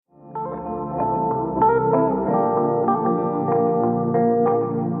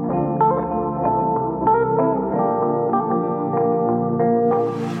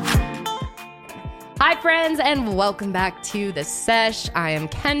and welcome back to The Sesh. I am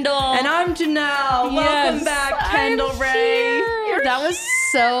Kendall. And I'm Janelle. Welcome back, Kendall Ray. That was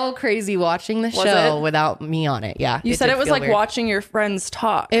so crazy watching the show without me on it. Yeah. You said it was like watching your friends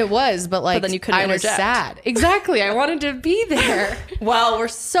talk. It was, but then you couldn't interject. Was sad. Exactly. I wanted to be there. Well, we're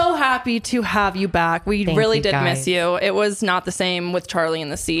so happy to have you back. We really did miss you. It was not the same with Charlie in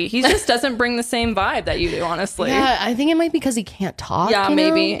the Sea. He just doesn't bring the same vibe that you do, honestly. Yeah, I think it might be because he can't talk. Yeah,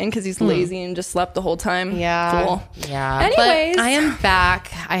 maybe. And because he's lazy and just slept the whole time. Yeah. Cool. Yeah. Anyways. But I am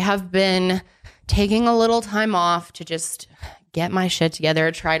back. I have been taking a little time off to just get my shit together,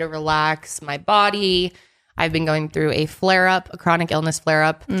 try to relax my body. I've been going through a flare-up, a chronic illness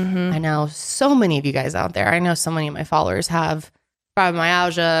flare-up. I know so many of you guys out there. I know so many of my followers have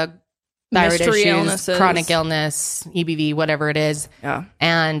fibromyalgia, thyroid issues, illnesses. Chronic illness, EBV, whatever it is. Yeah.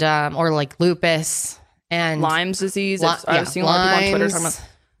 And, or like lupus and Lyme's disease. I've seen a lot of people on Twitter talking about.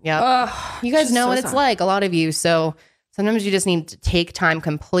 Yeah. You guys know what it's like, a lot of you. So sometimes you just need to take time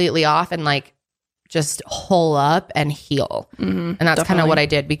completely off and like just hole up and heal. And that's kind of what I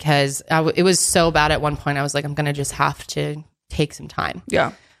did because it was so bad at one point. I was like, I'm going to just have to take some time.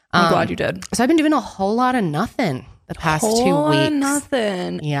 Yeah. I'm glad you did. So I've been doing a whole lot of nothing the past 2 weeks.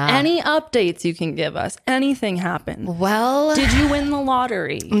 Nothing. Yeah. Any updates you can give us? Anything happened? Well, did you win the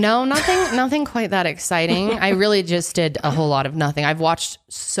lottery? No, nothing quite that exciting. I really just did a whole lot of nothing. I've watched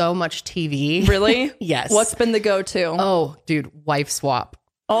so much TV. Really? Yes. What's been the go-to? Oh, dude, Wife Swap.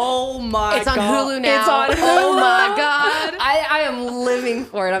 Oh my God. It's on Hulu now. It's on Hulu. Oh my God. I am living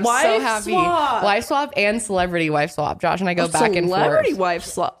for it. I'm so happy. Swap. Wife Swap and Celebrity Wife Swap. Josh and I go back and forth. Celebrity Wife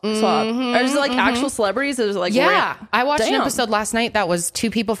Swap. Or is it like actual celebrities? Or is it like I watched an episode last night that was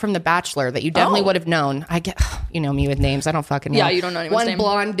two people from The Bachelor that you definitely would have known. I get, you know me with names. I don't fucking know. Yeah, you don't know anyone's name. One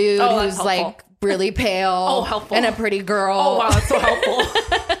blonde dude who's helpful. like really pale. Helpful. And a pretty girl. Oh, wow, that's so helpful.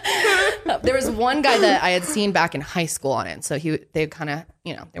 There was one guy that I had seen back in high school on it. So they kind of,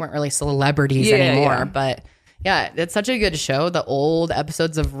 you know, they weren't really celebrities anymore. Yeah. But yeah, it's such a good show. The old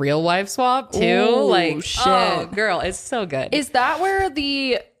episodes of Real Wife Swap too. Ooh, like, shit. Oh, girl, it's so good. Is that where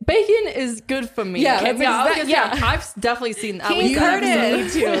the bacon is good for me? Yeah, I've definitely seen that. You heard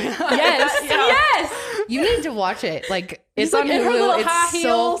it. Yes, Yeah. yes. You need to watch it. Like, it's on Hulu. It's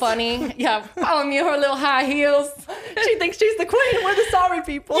so funny. Yeah, follow me in her little high heels. She thinks she's the queen. We're the sorry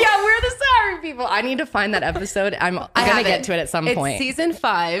people. Yeah, we're the sorry people. I need to find that episode. I'm gonna get to it at some point. It's season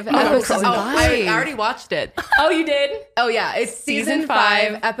 5. I I already watched it. Oh, you did? Oh yeah, it's season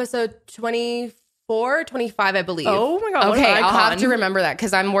 5, episode 24, 25, I believe. Oh my God. Okay, I'll have to remember that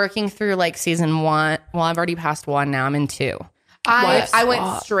because I'm working through like season 1. Well, I've already passed 1 now. I'm in 2. I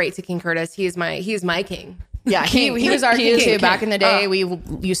went straight to King Curtis. He's my king. Yeah, he was our king too. Back in the day, we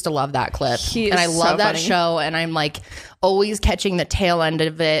used to love that clip. And I love that show. And I'm like always catching the tail end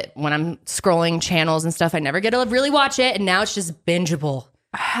of it when I'm scrolling channels and stuff. I never get to really watch it. And now it's just bingeable.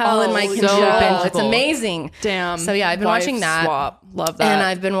 All in my control. bingeable. It's amazing. Damn. So yeah, I've been watching that. Swap. Love that. And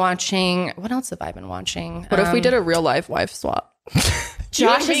I've been watching, what else have I been watching? What if we did a real life wife swap?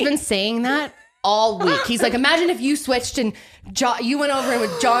 Josh has been saying that all week. He's like, imagine if you switched and you went over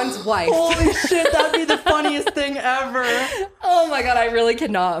with John's wife. Holy shit, that'd be the funniest thing ever. Oh my God, I really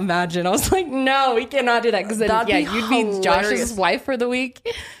cannot imagine. I was like, no, we cannot do that because then you'd be Josh's wife for the week.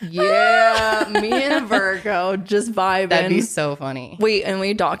 Yeah, me and Virgo just vibing. That'd be so funny. Wait, and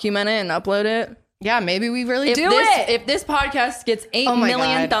we document it and upload it? Yeah, maybe we really do it. it. If this podcast gets 8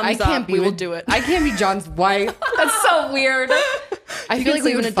 million thumbs up, we will do it. I can't be John's wife. That's so weird. I feel like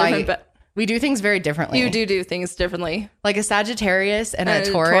we would fight. We do things very differently. You do things differently. Like a Sagittarius and a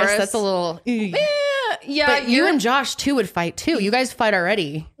Taurus. That's a little... Yeah, but you and Josh too would fight too. You guys fight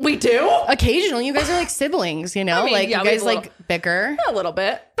already. We do? Occasionally. You guys are like siblings, you know? I mean, like you guys like bicker. A little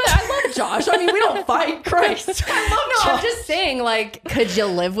bit. But I love Josh. I mean, we don't fight. Christ. I love Josh. I'm just saying, like, could you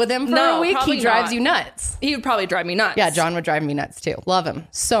live with him for a week? He drives you nuts. He would probably drive me nuts. Yeah, John would drive me nuts too. Love him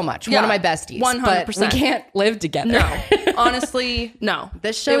so much. One of my besties. 100%. But we can't live together. No. Honestly, no.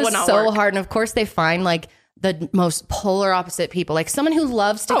 This show is so hard. And of course they find like the most polar opposite people. Like someone who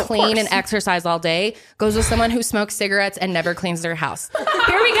loves to clean and exercise all day goes with someone who smokes cigarettes and never cleans their house.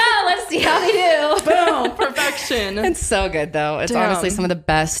 Here we go. Let's see how they do. Boom. Perfection. It's so good though. It's honestly some of the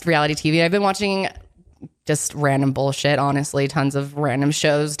best reality TV. I've been watching just random bullshit, honestly. Tons of random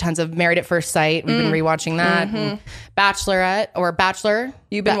shows. Tons of Married at First Sight. We've been rewatching that. And Bachelorette or Bachelor.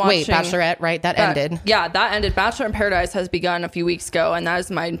 You've been watching. Wait, Bachelorette, right? That ended. Yeah, that ended. Bachelor in Paradise has begun a few weeks ago, and that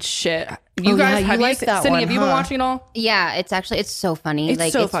is my shit. You guys you have like that Sydney, one, have you been watching it all? Yeah, it's so funny.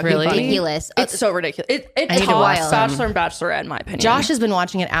 It's so fucking funny. ridiculous. It's so ridiculous. It It's tops wild. Bachelor and Bachelorette in my opinion. Josh has been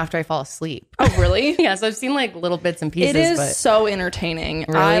watching it after I fall asleep. Oh, really? Yeah, so I've seen like little bits and pieces. It is but so entertaining.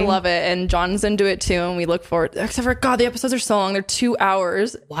 Really? I love it. And John's into it too. And we look forward, except for God, the episodes are so long. They're 2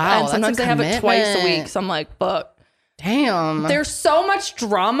 hours. Wow, And sometimes they have it twice a commitment. week. So I'm like, fuck. damn. There's so much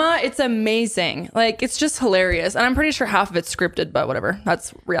drama. It's amazing. Like, it's just hilarious. And I'm pretty sure half of it's scripted, but whatever.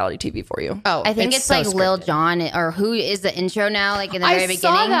 That's reality TV for you. Oh, I think it's so like Lil scripted. Jon, or who is the intro now? Like in the very I beginning.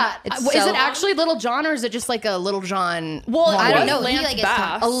 saw that. It's Is so- it actually Little John or is it just like a Little John? Well, I don't was know. Lance He like is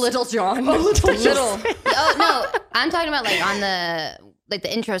Bass. A Little John. Little. Oh no, I'm talking about like on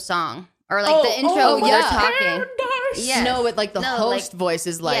the intro song or like the intro oh, when yeah. they're talking. Yes. No, it like the No, host like- voice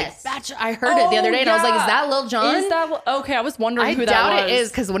is like, Yes. I heard it the other day and I was like, yeah. is that Lil Jon? Is that okay? I was wondering I who doubt that was. it is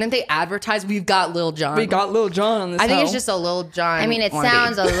because wouldn't they advertise we've got Lil Jon? We got Lil Jon on this. I think it's hoe. just a Lil Jon. I mean, it wannabe.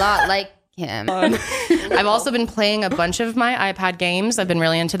 sounds a lot like him. I've also been playing a bunch of my iPad games. I've been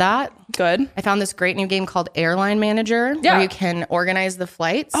really into that. good. I found this great new game called Airline Manager Yeah. where you can organize the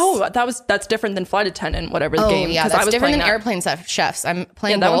flights. Oh, that's different than Flight Attendant, whatever the game. yeah, 'cause that's I was different playing than that. Airplane Chefs. I'm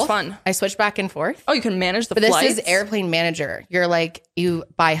playing Yeah, that one's both. fun. I switch back and forth. Oh, you can manage the But this flights. is Airplane Manager. You're like, you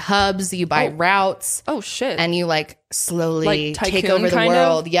buy hubs, you buy routes, Oh shit. and you like slowly Like take Tycoon over the kind of?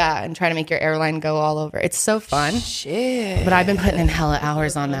 world. Yeah, and try to make your airline go all over. It's so fun. shit. But I've been putting in hella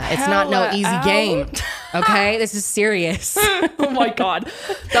hours on that. It's not no Hella easy out. game. Okay? This is serious. Oh my god,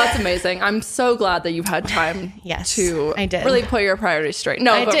 that's amazing. I'm so glad that you've had time. Yes, to I did. really put your priorities straight.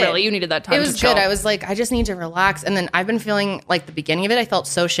 No, I but did. really, you needed that time. It was to chill. good. I was like, I just need to relax. And then I've been feeling like the beginning of it, I felt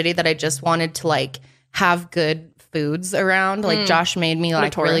so shitty that I just wanted to like have good foods around. Like Josh made me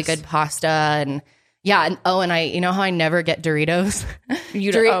like really Taurus. good pasta and yeah. And and I, you know how I never get Doritos?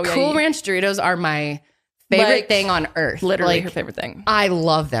 You don't- oh, yeah, Cool you- Ranch Doritos are my favorite Like, thing on earth. literally Like, her favorite thing. I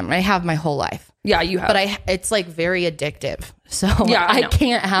love them. I have my whole life. Yeah, you have. But it's like very addictive. So Yeah, I I know.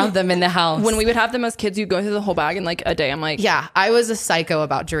 can't have them in the house. when we would have them as kids, you'd go through the whole bag in like a day. I'm like, yeah, I was a psycho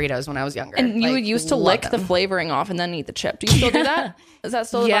about Doritos when I was younger. And you Like, would used to love lick them. the flavoring off and then eat the chip. Do you still do that? Is that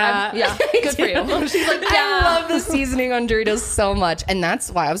still the Yeah. vibe? Yeah. Good for you. She's like, I love the seasoning on Doritos so much. And that's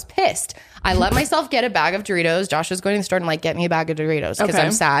why I was pissed. I let myself get a bag of Doritos. Josh was going to the store and like, get me a bag of Doritos because Okay.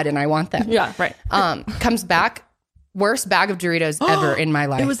 I'm sad and I want them. Yeah, right. Comes back, worst bag of Doritos ever in my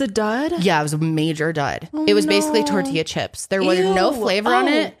life. It was a dud? yeah, it was a major dud. It was basically tortilla chips. There was no Ew. flavor on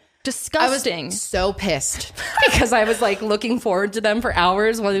Oh, it. I was Disgusting. so pissed because I was like looking forward to them for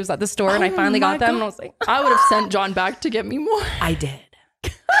hours while he was at the store and I finally my got them God. and I was like, I would have sent John back to get me more. I did.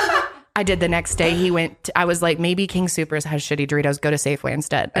 I did the next day. He went. I was like, maybe King Soopers has shitty Doritos. Go to Safeway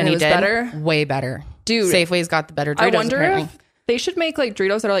instead, And it he was did. better? Way better, Dude. Safeway's got the better Doritos. I wonder apparently. if they should make like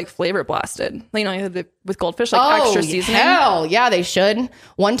Doritos that are like flavor blasted. Like, you know, with goldfish, like extra seasoning. Hell yeah, they should.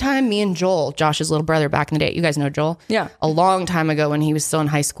 One time, me and Joel, Josh's little brother, back in the day. You guys know Joel? Yeah. A long time ago, when he was still in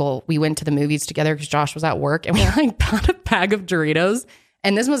high school, we went to the movies together because Josh was at work, and we like bought a bag of Doritos.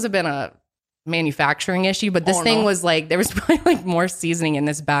 And this must have been a manufacturing issue, but this Oh, thing no. was like there was probably like more seasoning in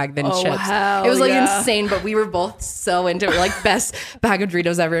this bag than Oh, chips. hell It was like yeah. insane, but we were both so into it. We're like best bag of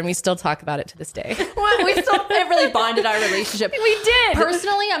Doritos ever, and we still talk about it to this day. Well, we still it really bonded our relationship. We did.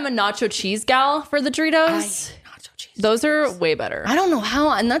 Personally, I'm a nacho cheese gal for the Doritos. Nacho cheese. Those are way better. I don't know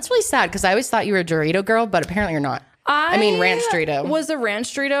how, and that's really sad because I always thought you were a Dorito girl, but apparently you're not. I mean, ranch Dorito. Was a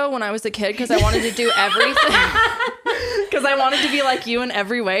ranch Dorito when I was a kid because I wanted to do everything. Because I wanted to be like you in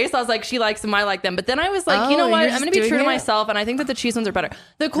every way. So I was like, she likes them, I like them. But then I was like, you Oh, know what? you're I'm just going to be true doing to it? myself. And I think that the cheese ones are better.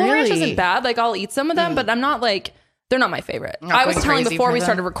 The Cool Ranch Really? isn't bad. Like, I'll eat some of them, but I'm not like, they're not my favorite. Not I was going telling crazy before for we them?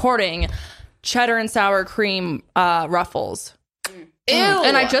 started recording, cheddar and sour cream Ruffles. Ew.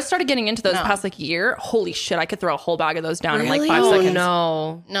 And I just started getting into those past like year. Holy shit, I could throw a whole bag of those down in like 5 Oh seconds.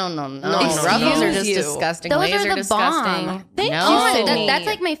 no. No. Excuse Ruffles are just you. disgusting. Those Lay's are are the disgusting. bomb. Thank No. you, Oh, Sydney. that's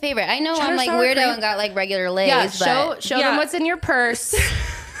like my favorite. I know Cheddar I'm like sour weirdo cream. and got like regular Lay's. Yeah, but show Yeah. them what's in your purse.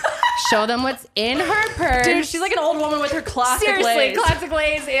 Show them what's in her purse. Dude, she's like an old woman with her classic seriously Lay's. classic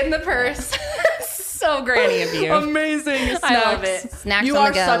Lay's in the purse. So granny of you. Amazing. I love it. Snacks You on are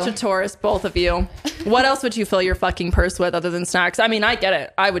the go. such a tourist, both of you. What else would you fill your fucking purse with other than snacks? I mean, I get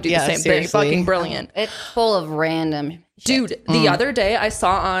it. I would do Yeah, the same seriously. thing. Fucking brilliant. It's full of random shit. Dude, the other day I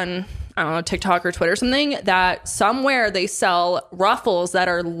saw on, I don't know, TikTok or Twitter or something that somewhere they sell Ruffles that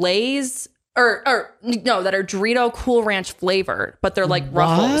are Lay's or no, that are Dorito Cool Ranch flavored, but they're like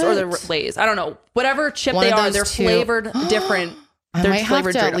Ruffles or they're Lay's. I don't know. Whatever chip One they of are, those they're two. flavored different. I They're might have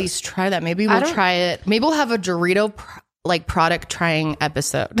flavored to at Doritos. least try that. Maybe we'll try it. Maybe we'll have a Dorito product trying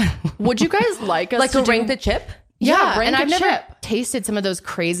episode. Would you guys like us Like to to rank do the chip? Yeah, bring and a I've never chip. tasted some of those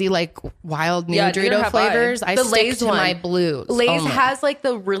crazy like wild new Yeah, neither Dorito have I. flavors. I The stick Lay's to one. my blues. Lay's only. has like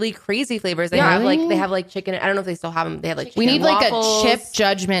the really crazy flavors. They have like chicken. I don't know if they still have them. They have like chicken We need like waffles. a chip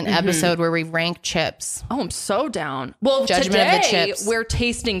judgment episode where we rank chips. Oh, I'm so down. Well, Judgment today of the chips. we're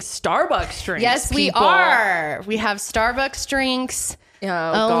tasting Starbucks drinks. Yes, we people. are. We have Starbucks drinks. Oh, Oh,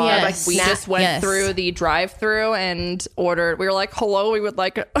 God. yes. We just went Yes. through the drive-through and ordered. We were like, hello, we would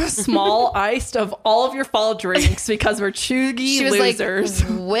like a small iced of all of your fall drinks because we're chuggy She was losers.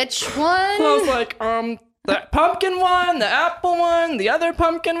 like, which I one? was like, the pumpkin one, the apple one, the other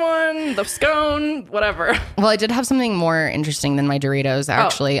pumpkin one, the scone, whatever. Well, I did have something more interesting than my Doritos,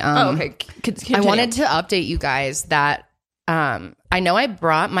 actually. Okay. I wanted to update you guys that I know I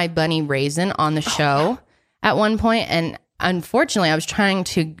brought my bunny Raisin on the show at one point, and unfortunately, I was trying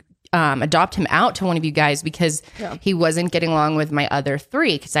to adopt him out to one of you guys because he wasn't getting along with my other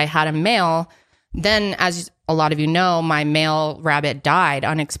three because I had a male. Then, as a lot of you know, my male rabbit died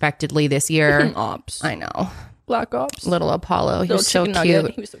unexpectedly this year. Ops. I know. Black Ops. Little Apollo. He Little was so chicken cute.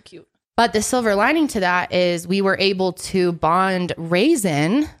 nugget. He was so cute. But the silver lining to that is we were able to bond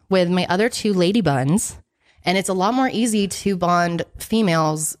Raisin with my other two lady buns. And it's a lot more easy to bond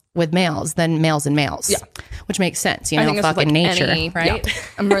females with males than males and males. Yeah. Which makes sense, you know, it's fucking like nature, any, right? Yeah.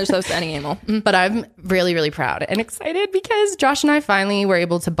 I'm very close to any animal. But I'm really, really proud and excited because Josh and I finally were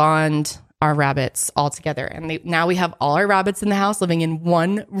able to bond our rabbits all together. And now we have all our rabbits in the house living in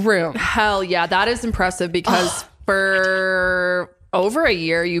one room. Hell yeah, that is impressive because for over a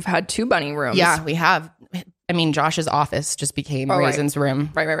year, you've had 2 bunny rooms. Yeah, we have. I mean, Josh's office just became Raisin's room.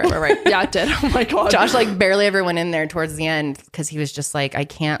 Right. Yeah, it did. Oh my God. Josh like barely ever went in there towards the end because he was just like, I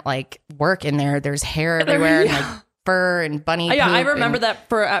can't like work in there. There's hair everywhere and like fur and bunny Yeah, I poop remember and-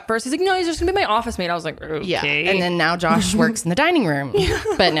 that at first. He's like, no, he's just gonna be my office mate. I was like, okay. Yeah. And then now Josh works in the dining room.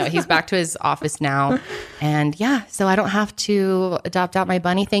 But no, he's back to his office now. And yeah, so I don't have to adopt out my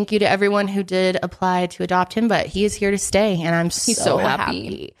bunny. Thank you to everyone who did apply to adopt him, but he is here to stay and I'm so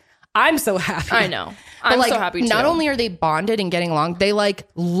happy. I'm so happy. I know. But I'm like, so happy too. not only are they bonded and getting along, they like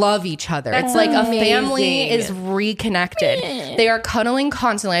love each other. It's like a family is reconnected. They are cuddling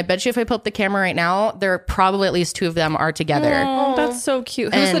constantly. I bet you if I pull up the camera right now, there are probably at least 2 of them are together. Oh, that's so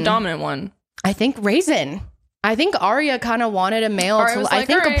cute. Who's the And- dominant one? I think Raisin. I think Arya kind of wanted a male. Arya To, was I like,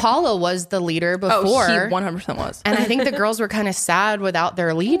 think "All right." Apollo was the leader before. Oh, he 100% was. And I think the girls were kind of sad without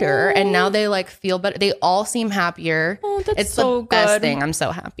their leader. And now they like feel better. They all seem happier. Oh, that's it's so the best good. thing. I'm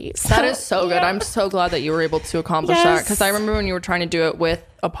so happy. That is so good. I'm so glad that you were able to accomplish that Yes. because I remember when you were trying to do it with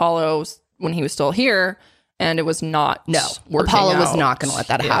Apollo when he was still here, and it was not. No, working Apollo was out not going to let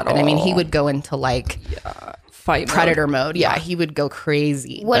that at happen. I mean, he all. would go into like fight predator mode. Yeah, he would go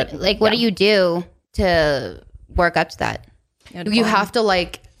crazy. What do you do to work up to that? You have to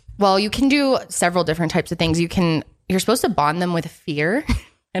like, well, you can do several different types of things. You're supposed to bond them with fear.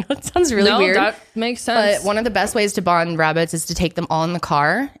 I know it sounds really weird. That makes sense. But one of the best ways to bond rabbits is to take them all in the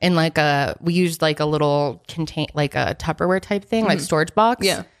car in like we used like a little like a Tupperware type thing, like storage box.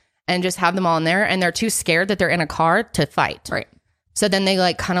 Yeah. And just have them all in there. And they're too scared that they're in a car to fight. Right. So then they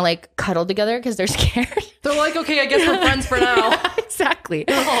like kind of like cuddle together because they're scared. They're like, okay, I guess we're friends for now. Exactly.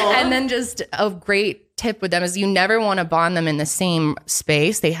 And then just a great tip with them is you never want to bond them in the same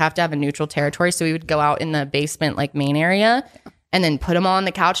space. They have to have a neutral territory. So we would go out in the basement, like main area, and then put them all on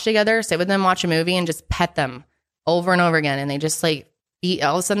the couch together, sit with them, watch a movie, and just pet them over and over again. And they just like eat.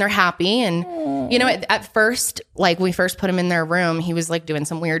 All of a sudden they're happy. And you know, at first, like we first put him in their room, he was like doing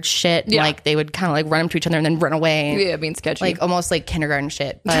some weird shit. Yeah. Like they would kind of like run up to each other and then run away. Yeah, being sketchy. Like almost like kindergarten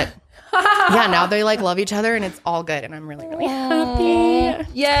shit. But yeah, now they like love each other and it's all good. And I'm really, really happy.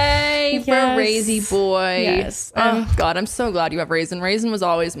 Yay for Yes. Raisin boy. Yes. Oh God, I'm so glad you have Raisin. Raisin was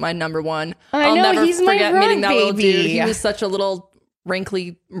always my number one. I I'll know, never he's my forget rug meeting that little baby. dude. He was such a little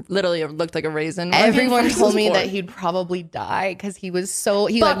wrinkly, literally looked like a raisin. Everyone told me Born. that he'd probably die because he was so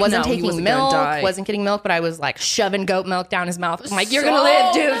he Fuck like wasn't no, he taking wasn't gonna milk, die. wasn't getting milk, but I was like shoving goat milk down his mouth. I'm like, you're So gonna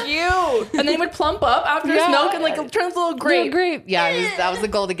live, dude. Cute. And then he would plump up after his Yeah. milk and like turn into a little grape. Grape. Yeah, that was the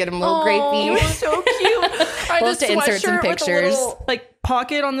goal to get him a little He grapey. was so cute. I We'll had have to insert some sweatshirt with a pictures. little, like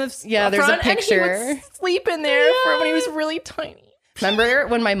pocket on the Yeah, there's a front, and picture. he would sleep in there for when he was really tiny. Remember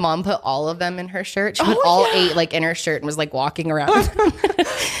when my mom put all of them in her shirt? She put all 8 like in her shirt and was like walking around.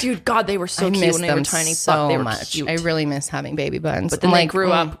 Dude, God, they were so I cute miss when they them were tiny. so Fuck, they were much. cute. I really miss having baby buns. But then I'm they like,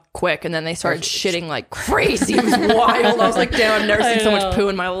 grew up quick, and then they started shitting like crazy. It was wild. I was like, damn, I've never seen so much poo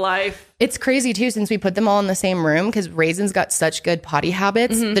in my life. It's crazy too since we put them all in the same room because Raisin's got such good potty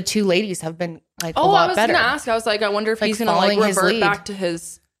habits. The 2 ladies have been like a Oh, I lot was better. gonna ask. I was like, I wonder if Like, he's gonna like following his revert lead. back to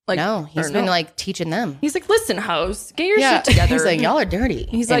his Like, no, he's or been like teaching them. He's like, listen, hoes, get your shit together. He's like, y'all are dirty.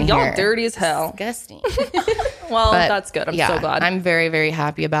 He's like, y'all dirty as hell. Disgusting. Well, But, that's good. I'm so glad. I'm very, very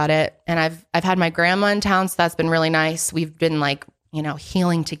happy about it. And I've had my grandma in town, so that's been really nice. We've been like,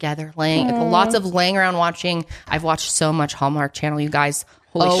 healing together, lots of laying around watching. I've watched so much Hallmark Channel, you guys.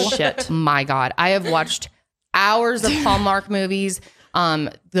 Holy shit. My God. I have watched hours of Hallmark movies.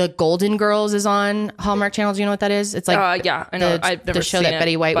 The Golden Girls is on Hallmark Channel. Do you know what that is? It's like yeah, I know. I've never the show seen that it,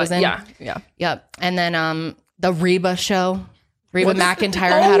 Betty White was in. Yeah. Yep. And then the Reba show. Reba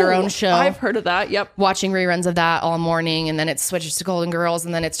McEntire had her own show. I've heard of that. Yep. Watching reruns of that all morning, and then it switches to Golden Girls,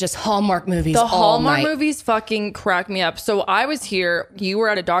 and then it's just Hallmark movies. The all Hallmark night. movies fucking crack me up. So I was here, you were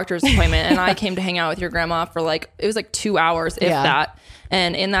at a doctor's appointment, and I came to hang out with your grandma for it was 2 hours, if that.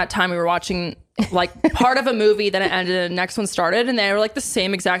 And in that time, we were watching part of a movie, then it ended, and the next one started, and they were the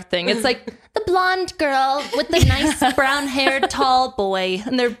same exact thing. It's like The blonde girl with the nice brown-haired tall boy,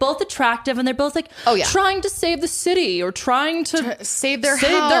 and they're both attractive, and they're both trying to save the city or trying to save their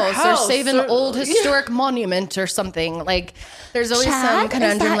house or save an old historic monument or something. Like, there's always some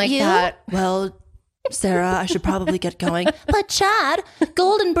conundrum like that. Well, Sarah, I should probably get going. But Chad,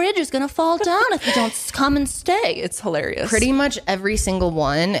 Golden Bridge is going to fall down if you don't come and stay. It's hilarious. Pretty much every single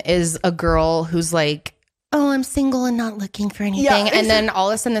one is a girl who's like, oh, I'm single and not looking for anything. And then all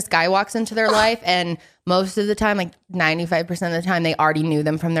of a sudden this guy walks into their life, and most of the time, 95% of the time, they already knew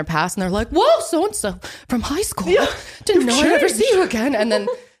them from their past. And they're like, whoa, so-and-so from high school. Didn't know I'd ever see you again. And then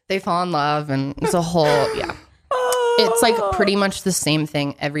they fall in love, and it's a whole, It's pretty much the same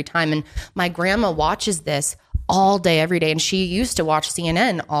thing every time. And my grandma watches this all day, every day. And she used to watch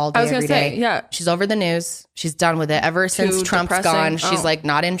CNN all day, every day. Yeah. She's over the news. She's done with it. Ever since Trump's gone, she's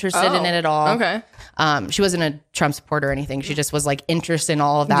not interested in it at all. Okay. She wasn't a Trump supporter or anything. She just was interested in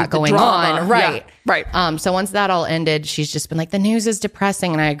all of that going drama. on. Right. Yeah, right. So once that all ended, she's just been like, the news is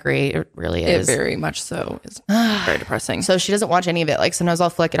depressing. And I agree. It really is. It very much so is very depressing. So she doesn't watch any of it. Sometimes I'll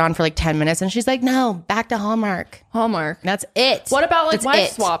flick it on for 10 minutes, and she's like, no, back to Hallmark. That's it. What about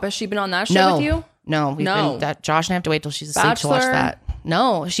Wife Swap? Has she been on that show with you? No, Josh and I have to wait till she's asleep to watch that.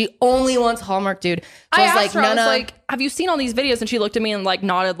 No, she only wants Hallmark, dude. So I asked her, I was like, have you seen all these videos? And she looked at me and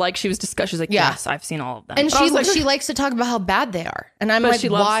nodded like she was disgusted. She's like, yes, I've seen all of them. And she likes to talk about how bad they are. And I'm like,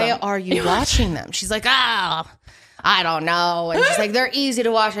 why are you watching them? She's like, I don't know. And she's like, they're easy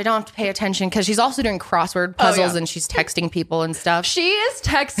to watch. I don't have to pay attention, because she's also doing crossword puzzles and she's texting people and stuff. She is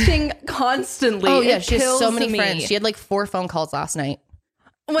texting constantly. Oh, yeah. She has so many friends. She had 4 phone calls last night.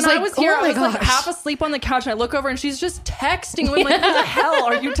 When I was here, I was half asleep on the couch, and I look over and she's just texting. I'm like, what the hell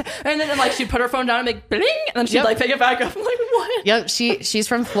are you? And then she'd put her phone down and make bling, and then she'd pick it back up. I'm like, what? Yep. She's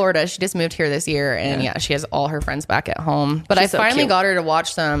from Florida. She just moved here this year, and she has all her friends back at home. But I finally got her to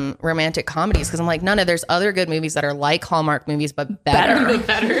watch some romantic comedies, because I'm like, Nana, there's other good movies that are like Hallmark movies, but better.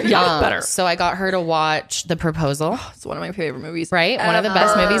 Better. So I got her to watch The Proposal. It's one of my favorite movies. Right? One of the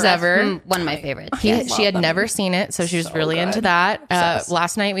best movies ever. One of my favorites. She had never seen it, so she was really into that.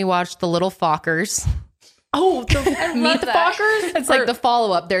 Last night we watched The Little Fockers. Oh, Meet the Fockers? It's the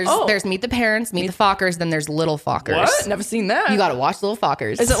follow-up. There's Meet the Parents, Meet the Fockers, then there's Little Fockers. What? Never seen that. You gotta watch Little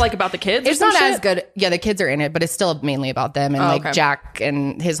Fockers. Is it about the kids? It's not as good. Yeah, the kids are in it, but it's still mainly about them and Jack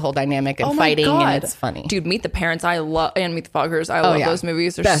and his whole dynamic and fighting, and it's funny. Dude, Meet the Parents, I love, and Meet the Fockers, I love those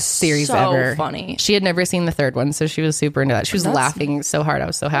movies. They're best series so ever. Funny. She had never seen the third one, so she was super into that. She was laughing so hard. I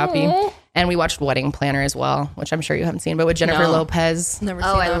was so happy. Aww. And we watched Wedding Planner as well, which I'm sure you haven't seen, but with Jennifer Lopez. Never seen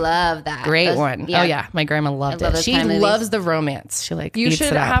that. I love that. Great one. Yeah. Oh, yeah. My grandma loved it. She loves the romance. She You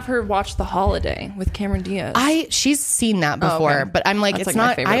should have her watch The Holiday with Cameron Diaz. She's seen that before, but I'm like, it's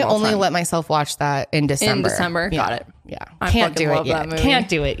not. I only let myself watch that in December. Yeah. Got it. Yeah. Can't do it yet. Can't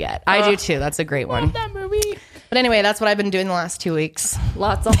do it yet. I do too. That's a great one. Love that movie. But anyway, that's what I've been doing the last 2 weeks.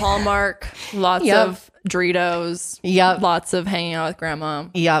 Lots of Hallmark. Lots of Doritos. Yep. Lots of hanging out with grandma.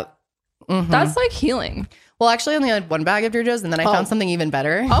 Yep. Mm-hmm. That's healing. Well, actually, I only had 1 bag of Doritos, and then I found something even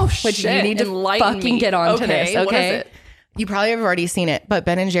better. Oh, which shit. you need to fucking get on to this. Okay. What is it? You probably have already seen it, but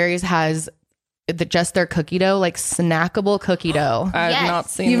Ben and Jerry's has just their cookie dough, snackable cookie dough. I've not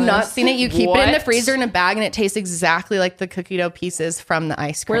seen it. You've not seen it? You keep it in the freezer in a bag, and it tastes exactly like the cookie dough pieces from the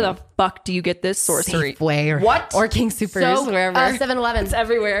ice cream. Where the fuck do you get this sorcery? Safeway or King Soopers, wherever. 7-Eleven. It's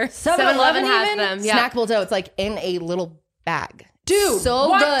everywhere. 7-Eleven has them. Yeah. Snackable dough. It's in a little bag. Dude,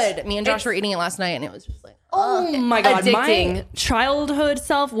 so good. Me and Josh were eating it last night, and it was just oh my God. Addicting. My childhood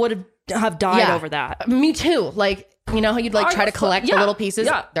self would have died over that. Me too. You know how you'd try to collect the little pieces?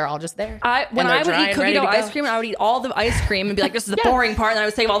 Yeah. They're all just there. When I would eat cookie dough ice cream, I would eat all the ice cream and be like, this is the boring part. And I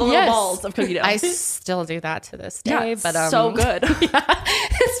would save all the little balls of cookie dough. I still do that to this day. But so good.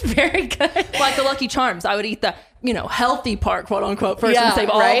 It's very good. Like the Lucky Charms. I would eat the healthy part, quote unquote, first and save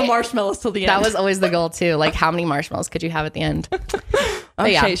all the marshmallows till the end. That was always the goal too. Like, how many marshmallows could you have at the end?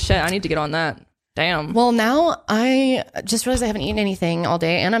 Okay, shit. I need to get on that. Damn. Well, now I just realized I haven't eaten anything all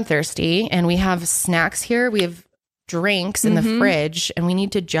day and I'm thirsty. And we have snacks here. We have drinks in the fridge and we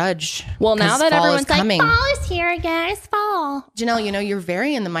need to judge. Well, now that everyone's like, fall is here, guys, fall. Janelle, you're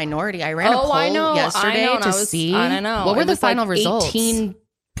very in the minority. I ran a poll I know. yesterday to see. I don't know. What were the final results? 18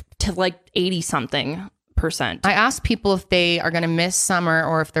 to like 80 something %. I asked people if they are going to miss summer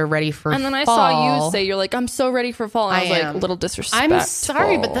or if they're ready for fall. And then I saw you say, you're like, I'm so ready for fall. And I was like, a little disrespectful. I'm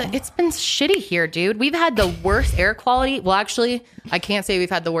sorry, but it's been shitty here, dude. We've had the worst air quality. Well, actually, I can't say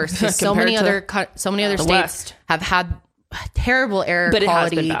we've had the worst because so many other states West have had terrible air quality. But it has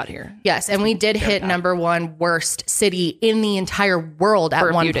been bad here. Yes, and we did hit number one worst city in the entire world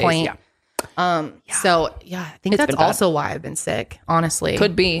at one point. So, I think that's also why I've been sick, honestly.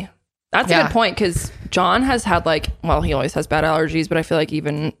 Could be. That's a good point because John has had he always has bad allergies, but I feel like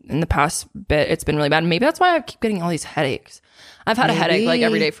even in the past bit, it's been really bad. Maybe that's why I keep getting all these headaches. I've had a headache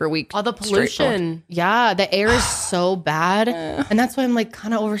every day for a week. All the pollution. Yeah, the air is so bad. And that's why I'm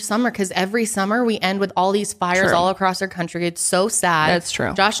kind of over summer because every summer we end with all these fires all across our country. It's so sad. That's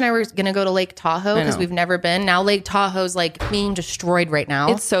true. Josh and I were going to go to Lake Tahoe because we've never been. Now Lake Tahoe's being destroyed right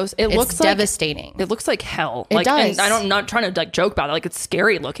now. It's looks devastating. It looks like hell. It does. And I'm not trying to joke about it. It's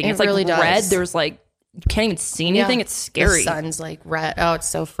scary looking. It's really red. does. There's you can't even see anything. It's scary. The sun's red. Oh, it's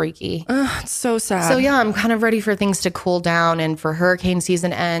so freaky. It's so sad. So I'm kind of ready for things to cool down and for hurricane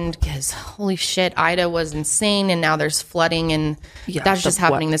season end because holy shit, Ida was insane and now there's flooding and that's just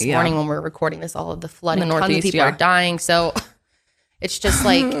happening this morning when we're recording this. All of the flooding, tons of people are dying. So it's just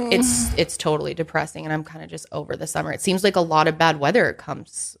it's totally depressing and I'm kind of just over the summer. It seems like a lot of bad weather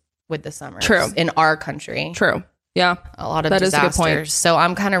comes with the summer. True. In our country. True. Yeah. A lot of that disasters. Is a good point. So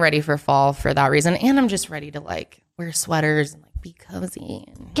I'm kind of ready for fall for that reason. And I'm just ready to wear sweaters and be cozy.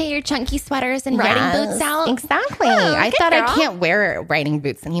 And get your chunky sweaters and riding boots out. Exactly. I thought I can't wear riding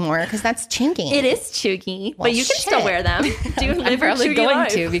boots anymore because that's chunky. It is chunky. Well, but you can still wear them. I'm probably going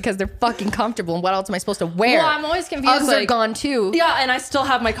to because they're fucking comfortable. And what else am I supposed to wear? Well, I'm always confused. Uggs are gone too. Yeah, and I still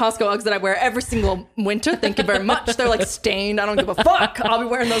have my Costco Uggs that I wear every single winter. Thank you very much. They're stained. I don't give a fuck. I'll be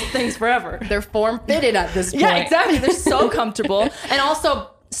wearing those things forever. They're form fitted at this point. Yeah, exactly. They're so comfortable. And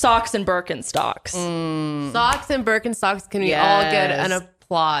also socks and Birkenstocks. Socks and Birkenstocks can be all good and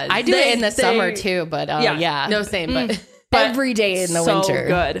applause. I do it in the summer too, but no, same, but every day in the winter.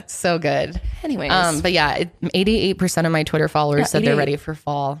 Good. So good. Anyways. But 88% of my Twitter followers said they're ready for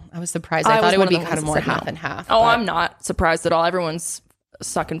fall. I was surprised. I thought it would be kind of more half and half. Oh, I'm not surprised at all. Everyone's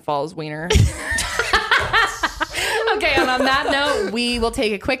sucking fall's wiener. Okay, and on that note, we will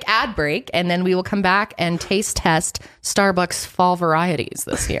take a quick ad break and then we will come back and taste test Starbucks fall varieties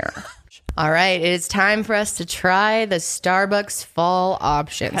this year. All right, it is time for us to try the Starbucks fall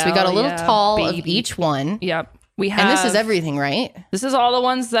options. We got a little tall of each one. Yep. We have. And this is everything, right? This is all the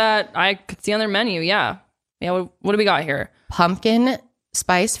ones that I could see on their menu. Yeah. Yeah. What do we got here? Pumpkin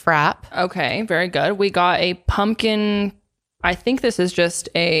spice frap. Okay, very good. We got a pumpkin. I think this is just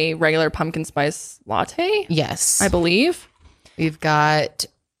a regular pumpkin spice latte. Yes. I believe. We've got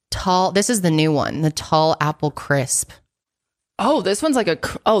tall. This is the new one, the tall apple crisp. Oh, this one's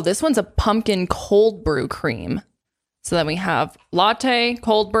this one's a pumpkin cold brew cream. So then we have latte,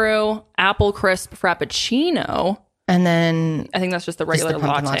 cold brew, apple crisp frappuccino. And then I think that's just the regular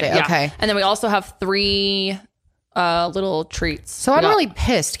latte. Yeah. Okay. And then we also have 3 little treats. So I'm really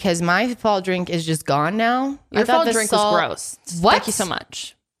pissed because my fall drink is just gone now. Your fall drink was gross. What? Thank you so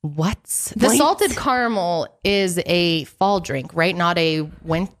much. What? The salted caramel is a fall drink, right? Not a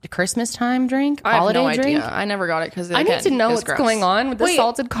Christmas time drink, holiday I have no drink. Idea. I never got it because I need to know what's going on with the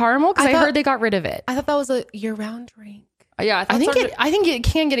salted caramel because I heard they got rid of it. I thought that was a year-round drink. Yeah, I think it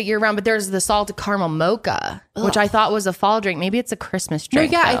can get it year round, but there's the salted caramel mocha, which I thought was a fall drink. Maybe it's a Christmas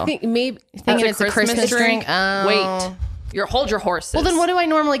drink. No, yeah, I think maybe thinking it's a Christmas drink. Wait. Hold your horses. Well, then what do I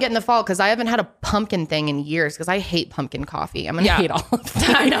normally get in the fall? Because I haven't had a pumpkin thing in years because I hate pumpkin coffee. I'm going to hate all of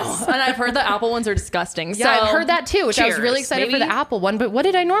them. I know. And I've heard the apple ones are disgusting. Yeah, I've heard that too, which I was really excited for the apple one. But what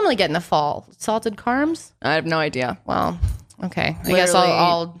did I normally get in the fall? Salted carms? I have no idea. Well, okay. I guess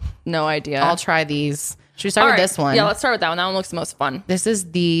I'll no idea. I'll try these. Should we start with this one? Yeah, let's start with that one. That one looks the most fun. This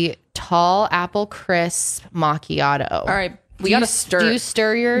is the tall apple crisp macchiato. All right. We got to stir. Do you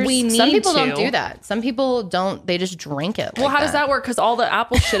stir yours? We need Some people to. don't do that. Some people don't. They just drink it. Well, how does that work? Because all the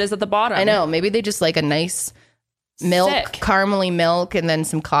apple shit is at the bottom. I know. Maybe they just like a nice milk, caramely milk, and then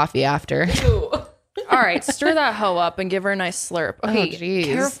some coffee after. Ew. All right, stir that hoe up and give her a nice slurp. Okay, geez.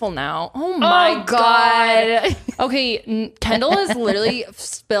 careful now. Oh my God. Okay, Kendall is literally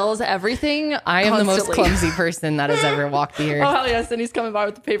spills everything. I am the most constantly. clumsy person that has ever walked the earth. Oh, hell yes. And he's coming by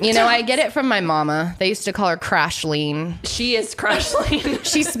with the paper You know, towels. I get it from my mama. They used to call her Crashleen. She is Crashleen.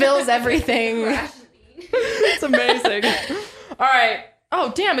 She spills everything. It's amazing. All right.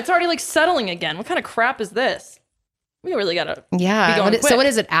 Oh, damn. It's already like settling again. What kind of crap is this? We really got to Yeah. be going So quick. what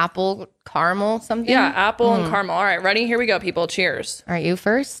is it? Apple caramel something? Yeah, apple and caramel. All right, ready? Here we go, people. Cheers. All right, you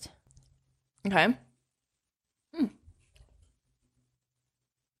first. Okay.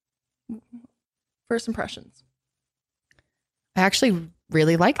 First impressions. I actually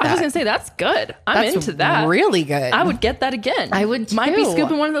really like that. I was going to say, that's good. I'm That's into that. really good. I would get that again. I would Might be too.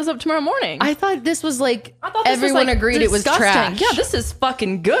 scooping one of those up tomorrow morning. I thought this was like I thought this was, everyone like, agreed it was disgusting. trash. Yeah, this is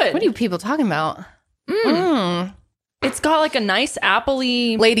fucking good. What are you people talking about? It's got like a nice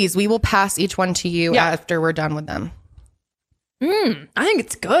appley. Ladies, we will pass each one to you Yeah. after we're done with them. I think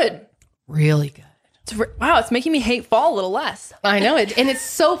it's good. Really good. Wow, it's making me hate fall a little less. I know it, and it's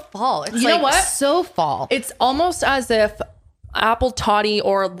so fall. It's You know like what? so fall. It's almost as if apple toddy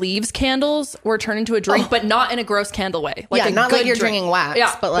or leaves candles were turned into a drink, but not in a gross candle way. Like Yeah, a not like good you're drink. drinking wax,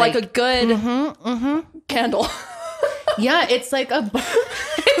 Yeah, but like like- a good candle. Yeah, it's like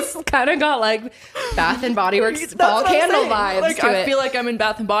it's kind of got like Bath and Body Works fall candle vibes Like, to I it. feel like I'm in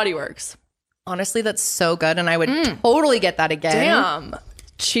Bath and Body Works. Honestly, that's so good, and I would totally get that again. Damn.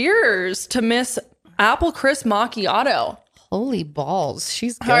 Cheers to Miss Apple Crisp Macchiato. Holy balls,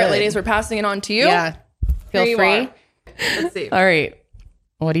 she's good. All right, ladies, we're passing it on to you. Yeah, Here feel you free. are. Let's see. All right,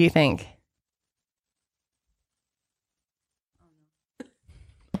 what do you think?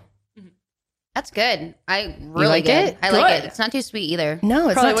 That's good. I really like good. it? I like Good. it. It's not too sweet either. No,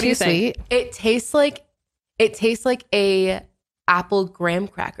 it's Carly, not what do too you think? sweet. It tastes like a apple graham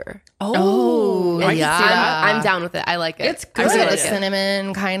cracker. Oh, I can see that. I'm down with it. I like it. It's I good. Is really it the like it.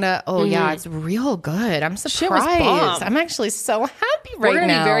 cinnamon kind of? Oh yeah, it's real good. I'm was surprised. bomb. I'm actually so happy We're right going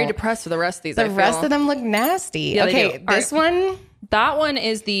to now. be very depressed for the rest of these. The I feel. rest of them look nasty. Yeah, they okay, do. All this one. That one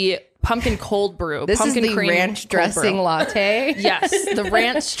is the pumpkin cold brew. This pumpkin is the cream ranch cold dressing brew. latte. Yes, the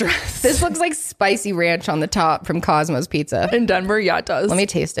ranch dress. This looks like spicy ranch on the top from Cosmo's Pizza. In Denver, yeah, it does. Let me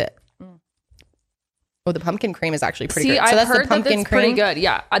taste it. Oh, the pumpkin cream is actually pretty see. good. I've So that's heard the pumpkin that that's cream. pretty good.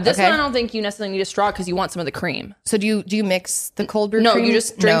 Yeah, this Okay. one I don't think you necessarily need a straw because you want some of the cream. So do you mix the cold brew No, cream? you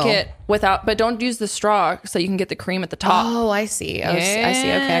just drink No. it without, but don't use the straw so you can get the cream at the top. Oh, I see. I see.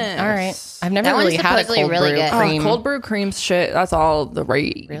 Okay. All right. Yes. I've never That one's really had a supposedly cold really brew good. cream. Cold brew cream's shit. That's all the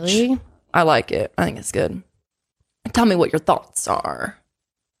rage. Really? I like it. I think it's good. Tell me what your thoughts are.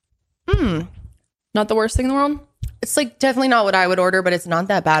 Not the worst thing in the world? It's like definitely not what I would order, but it's not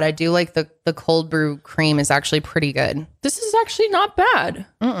that bad. I do like the cold brew cream is actually pretty good. This is actually not bad.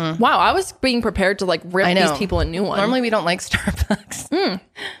 Wow, I was being prepared to like rip I know. these people a new one. Normally we don't like Starbucks.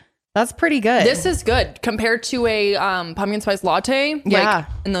 That's pretty good. This is good compared to a pumpkin spice latte. Yeah. Like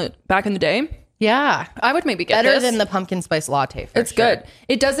in the back in the day. yeah, I would maybe get better this. than the pumpkin spice latte. For It's sure. good.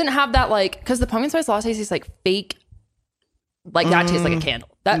 It doesn't have that like because the pumpkin spice latte tastes like fake. Like that tastes like a candle.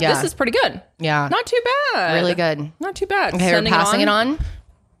 That Yeah. this is pretty good. Yeah, Not too bad. really good. Not too bad. Okay, Sending we're passing it on.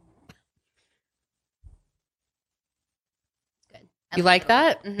 You like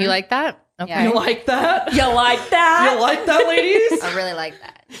that? You like that? Okay. Yeah. You like that? You like that? You like that, ladies? I really like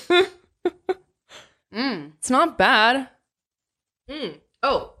that. It's not bad.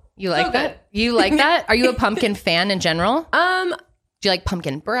 Oh, You like So that? You like that? Are you a pumpkin fan in general? um, Do you like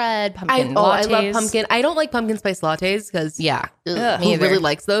pumpkin bread, I pumpkin I lattes? love pumpkin. I don't like pumpkin spice lattes because Yeah. who Me either. really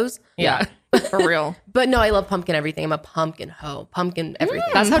likes those? Yeah. For real. But no, I love pumpkin everything. I'm a pumpkin hoe. Pumpkin everything.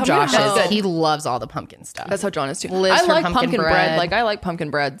 That's how Pumpkin Josh hoe. is. He loves all the pumpkin stuff. That's how John is too. Lives I for like pumpkin pumpkin bread. bread. Like I like pumpkin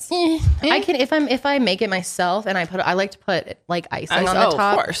breads. I can if I make it myself and I like to put like icing on the Of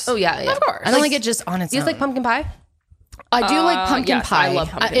top. course. Oh yeah, yeah. Of course. I don't like it just on its Do you own. guys like pumpkin pie? I do like pumpkin yes, pie. I love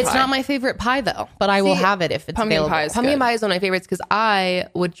pumpkin It's pie. not my favorite pie though, but I will See, have it if it's pumpkin available. pie is Pumpkin good. pie is one of my favorites because I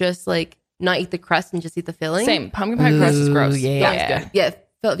would just like not eat the crust and just eat the filling. Same. Pumpkin pie crust is gross. yeah. That's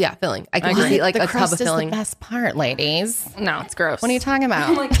good. Yeah, filling. I can agree. just eat like the a crust tub of is filling. the best part, ladies. No, it's gross. What are you talking about?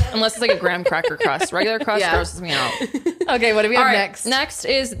 Unless it's like a graham cracker crust. Regular crust Yeah. grosses me out. Okay, what do we have All right, next? Next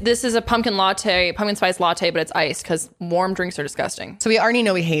is this is a pumpkin latte, pumpkin spice latte, but it's iced because warm drinks are disgusting. So we already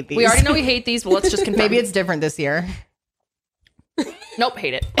know we hate these. We already know we hate these, but let's just confirm. Maybe it's different this year. Nope,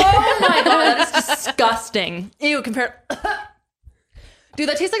 hate it. Oh my god, that is disgusting. Ew, compared. Dude,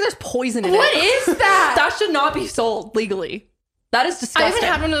 that tastes like there's poison in it. What is that? That should not be sold legally. That is I disgusting. haven't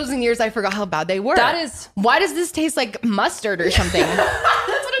had one of those in years. I forgot how bad they were. That is- Why does this taste like mustard or something? That's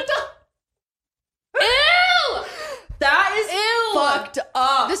what it does. Ew! That is fucked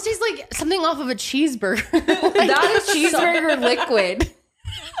up. This tastes like something off of a cheeseburger. That is cheeseburger liquid.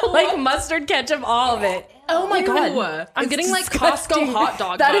 Like mustard, ketchup, all of it. Oh my Ew. god. I'm getting like Costco hot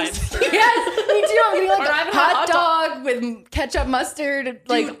dog That vibes. is, yes, me too. I'm getting like Or a I've had hot hot dog with ketchup, mustard,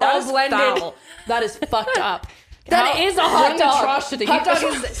 like Dude, that all is blended. foul. That is fucked up. That is a hot bring the dog. trash to the Hot heat.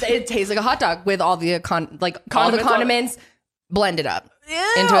 dog is, it tastes like a hot dog with all the all the Condiments on it. condiments blended up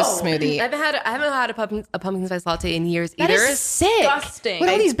into a smoothie. I haven't had a pumpkin spice latte in years That either. is sick. Disgusting. Look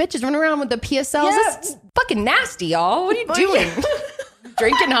at all these bitches running around with the PSLs. Yeah. This is fucking nasty, y'all. What are you doing?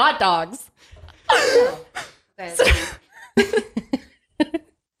 Drinking hot dogs.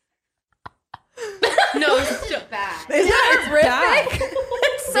 No, it's so bad. Is that horrific?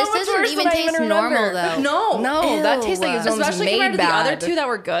 It's This doesn't even taste normal though. No, that tastes like it's almost Especially made compared to bad. the other two that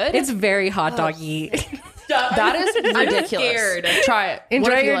were good. It's very hot doggy. That is ridiculous. scared. Try it. Enjoy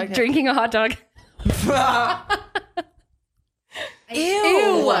What if you your like it? drinking a hot dog.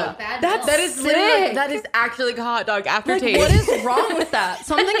 Ew. That is sick. literally like, that is actually like a hot dog aftertaste. What is wrong with that?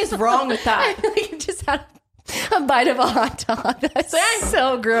 Something is wrong with that. Like you just had a bite of a hot dog. That's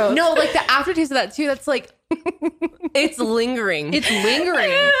so gross. no, like the aftertaste of that too. That's like it's lingering. It's lingering.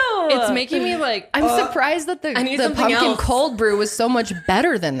 Ew. It's making me like I'm surprised that the need the something pumpkin else. cold brew was so much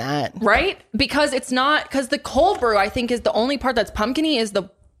better than that. right because it's not because the cold brew I think is the only part that's pumpkiny is the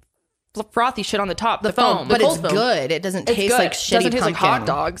frothy shit on the top, the foam. But The it's cold foam. good. It doesn't It's taste good. like shitty Doesn't taste pumpkin. like hot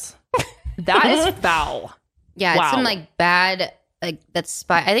dogs. That is foul. Yeah, it's Wow. some like bad, like that's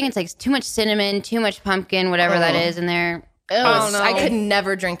I think it's like too much cinnamon, too much pumpkin, whatever that is in there. Ew, Oh, no. I could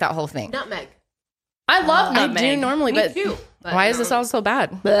never drink that whole thing. nutmeg. I love I nutmeg. do normally, but too, why is this all so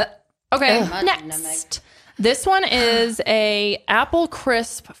bad? Okay, Much next. nutmeg. This one is a apple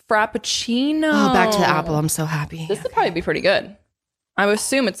crisp frappuccino. Oh, back to the apple. I'm so happy. This would probably be pretty good. I would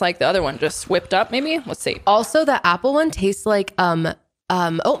assume it's like the other one, just whipped up. Maybe. Let's see. Also, the apple one tastes like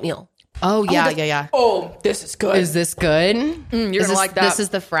oatmeal. Oh yeah. Oh, this is good. Is this good? You're gonna like that. This is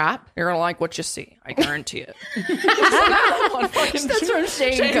the frap. You're gonna like what you see. I guarantee it. That's from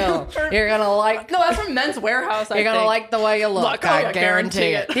Shane Co. You're gonna like. No, that's from Men's Warehouse. You're gonna like the way you look. Look, I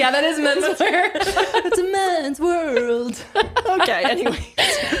guarantee it. Yeah, that is men's wear. It's a man's world. Okay. Anyway.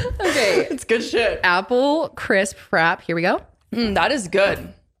 Okay, It's good shit. apple crisp frap. Here we go. That is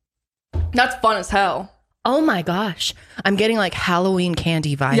good. That's fun as hell. Oh my gosh, I'm getting like Halloween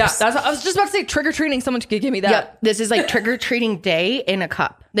candy vibes. Yeah, that's. I was just about to say trick or treating. Someone could give me that. Yep. This is like trick or treating day in a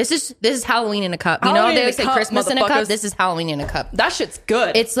cup. This is Halloween in a cup. You know how Halloween they in always a say cup, Christmas in a motherfuckers. cup? This is Halloween in a cup. That shit's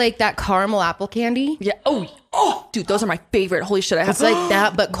good. It's like that caramel apple candy. yeah. Oh, dude, those are my favorite. Holy shit, I have. It's like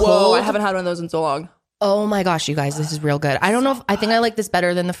that, but cold. Whoa, I haven't had one of those in so long. Oh my gosh, you guys, this is real good. I don't know if I think I like this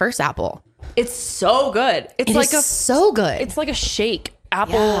better than the first apple. It's so good. It's It like is so good. It's like a shake.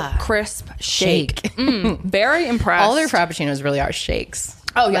 Apple Yeah. crisp shake. shake. Very impressed. All their frappuccinos really are shakes.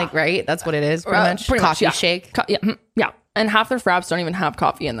 Oh, yeah. Like, right? That's what it is, pretty much. Pretty Coffee yeah. shake. Yeah. And half their fraps don't even have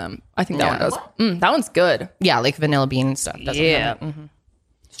coffee in them. I think that Yeah. one does. That one's good. Yeah, like vanilla bean and stuff. Doesn't have it.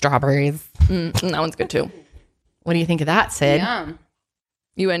 Strawberries. That one's good too. What do you think of that, Sid? Yum.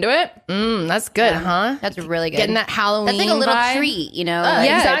 You into it? That's good, huh? That's really good. Getting that Halloween That's like a little vibe. treat, you know?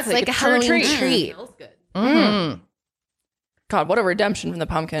 Yeah, Exactly. it's like a It's a true Halloween treat. treat. Smells good. God, what a redemption from the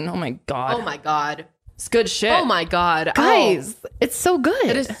pumpkin. Oh my God. Oh my god. It's good shit. Oh my god. Guys, it's so good.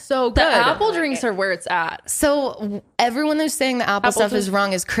 It is so The good. apple drinks are where it's at. So everyone who's saying the apple stuff is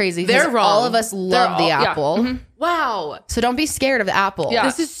wrong is crazy. 'cause They're wrong. All of us love the all- yeah. apple. Wow. So don't be scared of the apple. Yeah.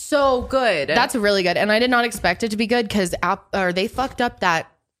 This is so good. That's really good. And I did not expect it to be good because they fucked up that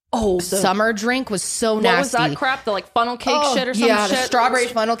summer drink was so What nasty. was that crap? The like funnel cake shit or some yeah, shit? the strawberry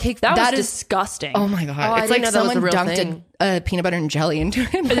funnel cake. That was is disgusting. oh my god! I it's didn't like know that was a someone real dunked thing. a peanut butter and jelly into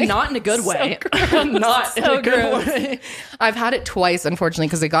it. Like, Not in a good way. gross. Not in so a good gross. way. I've had it twice, unfortunately,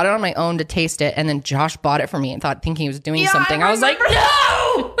 because I got it on my own to taste it, and then Josh bought it for me and thinking he was doing something. I was like,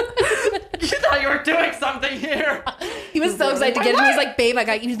 no! You thought you were doing something here. he was so excited to get it. And he was like, "Babe, I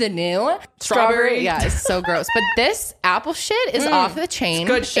got you the new Strawberry. Yeah, it's so gross. But this apple shit is off the chain.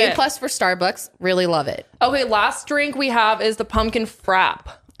 good shit. A+ for Starbucks. Really love it. Okay, last drink we have is the pumpkin frap.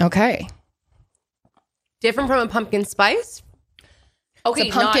 Okay. different from a pumpkin spice. Okay,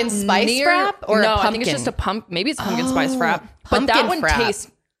 It's a pumpkin not spice near- frap or a no? I think it's pumpkin? just a pump. Maybe it's a pumpkin spice frap. But that pumpkin one frap.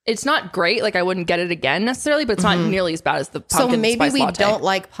 tastes. It's not great. Like I wouldn't get it again necessarily, but it's not nearly as bad as the So pumpkin maybe spice we latte. don't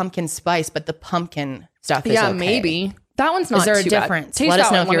like pumpkin spice, but the pumpkin stuff is Yeah, okay. maybe that one's not. there a too bad. difference? Taste Let us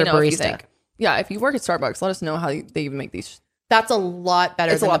that know one, if you're let me a know you barista. think. Yeah, if you work at Starbucks, let us know how they even make these. That's a lot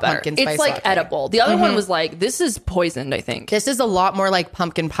better It's a than lot the better. pumpkin spice It's like latte. edible. The other one was like, this is poisoned. I think. This is a lot more like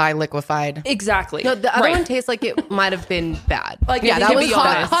pumpkin pie liquefied. Exactly. No, the other Right. one tastes like it might have been bad. Like Yeah, to that be was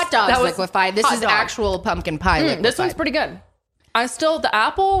honest. hot dogs That was liquefied. This hot is dog. actual pumpkin pie liquefied. This one's pretty good. the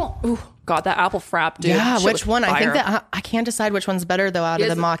apple. Ooh, God, that apple frap, dude. Yeah, Shit which was one? I think fire. that I can't decide which one's better though, out of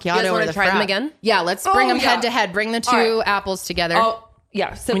the You macchiato guys or wanna the try them frap. again? Yeah, let's bring them yeah. head to head. Bring the two All right. apples together. Oh,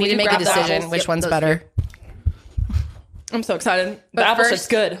 yeah. So we need to make a grab the decision apples. which Yep, one's those better. I'm so excited. The But apple first, shit's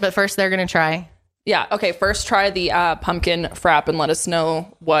good. But first, they're gonna try. Yeah. Okay. First, try the pumpkin frap and let us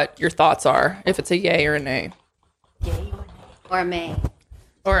know what your thoughts are. If it's a yay or a nay. Gourmet.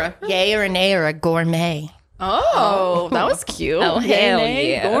 Or a Yay or a nay or a gourmet. oh, that was cute. Oh, Yay, hell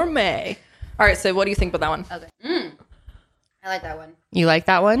nay, yeah. gourmet. All right. So, what do you think about that one? Okay. I like that one. You like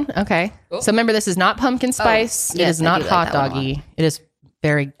that one? Okay. So remember, this is not pumpkin spice. It yes, is I not do like hot that one a doggy. It is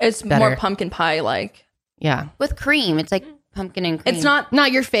very. It's better. more pumpkin pie like. Yeah, With cream. It's like pumpkin and cream. It's not.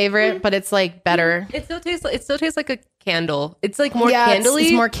 not your favorite, but it's like better. It still tastes like a candle. It's like more Yeah, candly.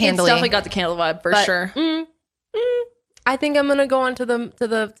 It's more It's candly. definitely got the candle vibe for But- sure. I think I'm gonna go on to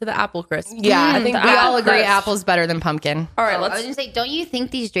the apple crisp. Yeah, I think the we all apple agree crust. apple's better than pumpkin. All right. I was Let's. gonna say, don't you think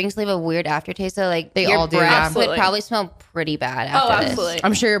these drinks leave a weird aftertaste? So like They your all do, breath yeah. Absolutely. would probably smell pretty bad Oh, after this. absolutely.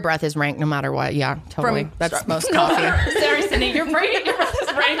 I'm sure your breath is ranked no matter what. Yeah, totally. That's most coffee. Sorry, Sydney. Your breath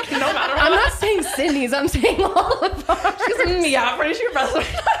is rank no matter what. I'm not saying Sydney's. I'm saying all of ours. Yeah, pretty sure your breath is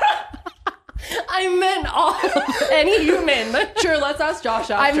I meant all of any human. Sure, let's ask Josh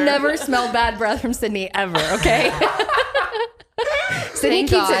after. I've never smelled bad breath from Sydney ever. Okay. Sydney Thank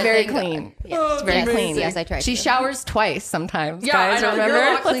keeps God, it very thank God. clean. Oh, It's very yes, clean. yes, I tried She to. showers twice sometimes. Yeah, guys, I know. remember? You're a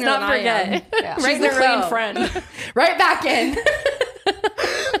lot Let's cleaner not than I am. forget. Yeah. She's Right the in a clean row. friend. Right back in.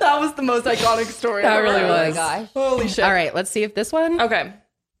 That was the most iconic story. That ever. really Oh my was. gosh. Holy shit. All right, let's see if this one. Okay.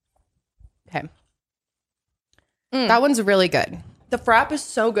 Okay. That one's really good. The frap is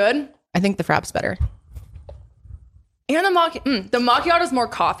so good. I think the frap's better. And the macchiato is more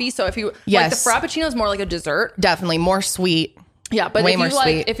coffee. So if you Yes. like the frappuccino is more like a dessert. Definitely more sweet, Yeah, but Way if more you like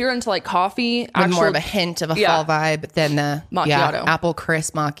sweet. if you're into like coffee, with more of actual- a hint of a Yeah. fall vibe than the Macchiato. apple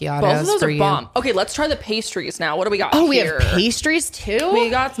crisp macchiatos both of those for are you. bomb. Okay, let's try the pastries now. What do we got? Oh, we here? have pastries too. We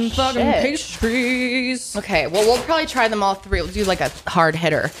got some fucking Shit. pastries. Okay, well, we'll probably try them all three. We'll do like a hard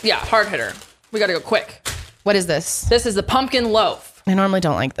hitter. Yeah, hard hitter. We got to go quick. What is this? This is the pumpkin loaf. I normally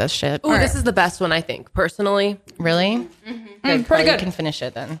don't like this shit. Ooh, this is the best one, I think, personally. Really? Pretty Well, good. You can finish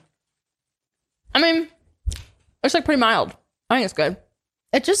it then. I mean, it's like pretty mild. I think it's good.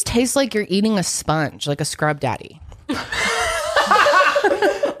 It just tastes like you're eating a sponge, like a scrub daddy. I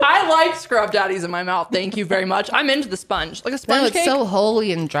like scrub daddies in my mouth. Thank you very much. I'm into the sponge. Like a sponge No, it's cake. so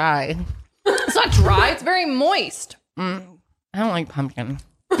holy and dry. It's not dry. It's very moist. I don't like pumpkin.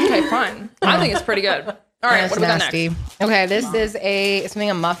 Okay, fine. I think it's pretty good. All right, That's what do we got nasty. next? Okay, this is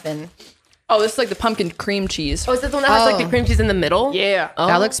a muffin. Oh, this is like the pumpkin cream cheese. Oh, is this the one that has like the cream cheese in the middle? Yeah. Oh,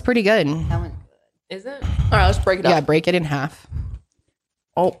 That looks pretty good. That one. is it? All right, let's break it Yeah, up. break it in half.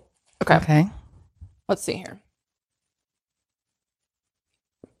 Oh, okay. Okay. Let's see here.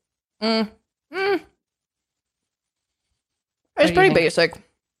 It's do you pretty think? basic.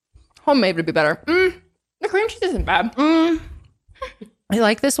 Homemade would be better. The cream cheese isn't bad. I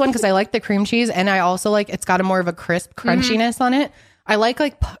like this one because I like the cream cheese, and I also like it's got a more of a crisp crunchiness on it. I like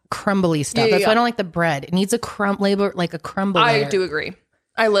crumbly stuff. Yeah, That's yeah. why I don't like the bread. It needs a label, like a crumble. I layer. do agree.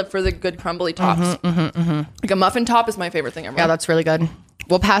 I live for the good crumbly tops. Like a muffin top is my favorite thing ever. Yeah, that's really good.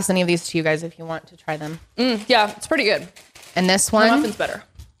 We'll pass any of these to you guys if you want to try them. Yeah, it's pretty good. And this The one, muffin's better.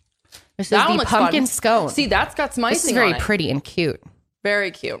 this is That one the looks pumpkin fun. scone. See, that's got some this is icing very on it. pretty and cute.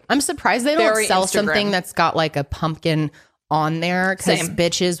 Very cute. I'm surprised they don't Very sell Instagram. something that's got like a pumpkin on there because Same.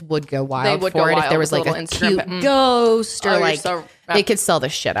 bitches would go wild would for go it if wild there was with like a a little Instagram cute pic. ghost or Oh, you're like so- they could sell the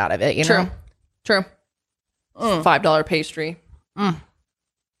shit out of it. You True. know? True. $5 pastry. Yeah.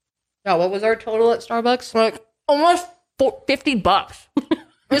 What was our total at Starbucks? Like almost $50.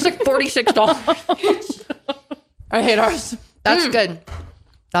 It's like $46. I hate ours. That's good.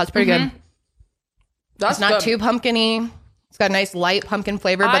 That's pretty good. That's It's not good. too pumpkin-y. It's got a nice light pumpkin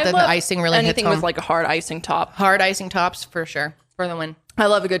flavor, but I then the love icing really hits anything home. with like a hard icing top. Hard icing tops for sure for the win. I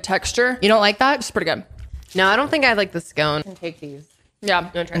love a good texture. You don't like that? It's pretty good. No, I don't think I like the scone. Take these Yeah.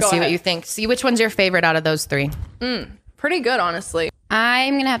 and see what you think. See which one's your favorite out of those three. Pretty good, honestly.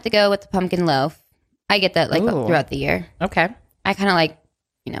 I'm gonna have to go with the pumpkin loaf. I get that like Ooh. throughout the year. Okay. I kind of like,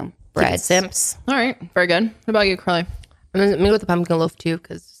 bread. Simps. All right. Very good. What about you, Carly? I'm gonna go with the pumpkin loaf too,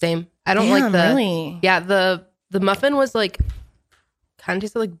 because same. I don't Damn, like the really? Yeah, the muffin was like kind of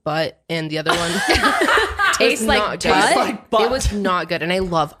tasted like butt, and the other one Tastes like not butt? good. like butt. It was not good, and I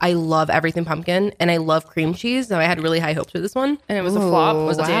love everything pumpkin, and I love cream cheese. So I had really high hopes for this one. And it was a flop. Ooh,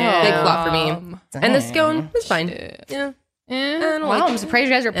 Was a wow. Big flop for me. And the scone was fine. Shit. Yeah. I don't Wow, like I'm surprised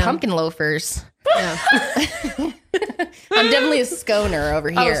you guys are pumpkin loafers. Yeah. I'm definitely a sconer over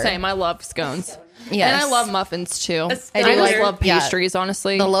here. Oh, same. I love scones. Yes. And I love muffins too. I I do just like- love yeah. pastries,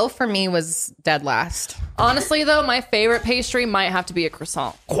 honestly. The loaf for me was dead last. Honestly, though, my favorite pastry might have to be a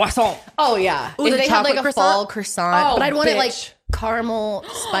croissant. Croissant. Oh yeah, Ooh, if the they had like chocolate a fall croissant, Oh, but I'd want it bitch. like caramel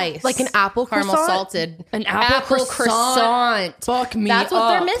spice, Like an apple caramel croissant? salted, An apple croissant. Fuck me That's what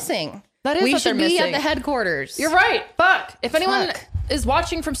they're up. missing. That is we what should they're be missing. at the headquarters. You're right. Fuck. If anyone Fuck. is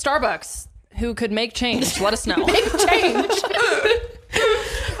watching from Starbucks who could make change, let us know. Change.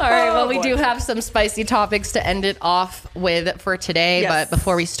 All right. Well, we boy. do have some spicy topics to end it off with for today. Yes. But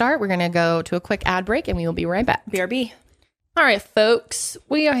before we start, we're going to go to a quick ad break and we will be right back. BRB. All right, folks.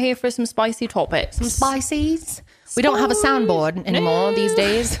 We are here for some spicy topics. Spices. We don't have a soundboard anymore these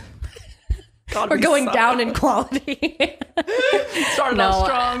days. God, We're going down in quality. Started No, off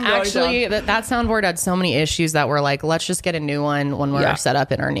strong. actually, that soundboard had so many issues that we're like, let's just get a new one when we're Yeah. set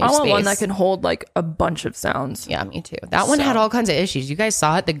up in our new I want space. one that can hold like a bunch of sounds. Yeah, me too. That one had all kinds of issues. You guys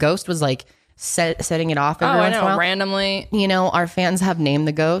saw it. The ghost was like setting it off Oh, every I once in a know. while. Randomly. You know, our fans have named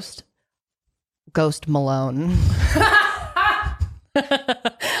the ghost Ghost Malone.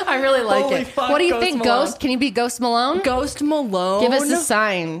 I really like Holy it. fuck, What do you Ghost think, Malone. Ghost? Can you be Ghost Malone? Ghost Malone. Give us a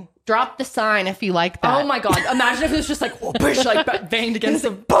sign. Drop the sign if you like that. Oh my God. Imagine if it was just like, whoa, bitch, like banged against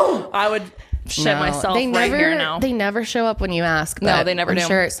the boom. I would shit No, myself they right never, here now. They never show up when you ask. No, but they never I'm do.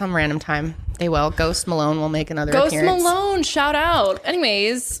 sure at some random time they will. Ghost Malone will make another Ghost appearance. Malone, shout out.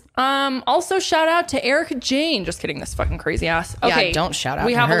 Anyways, also shout out to Erica Jane. Just kidding, this fucking crazy ass. Yeah, Okay, don't shout out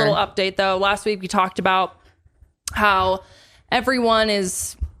We to have her. a little update though. Last week we talked about how everyone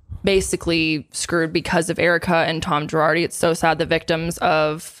is basically screwed because of Erica and Tom Girardi. It's so sad. The victims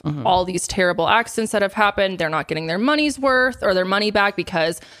of all these terrible accidents that have happened, they're not getting their money's worth or their money back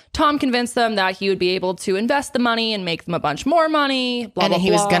because Tom convinced them that he would be able to invest the money and make them a bunch more money. Blah, And blah, he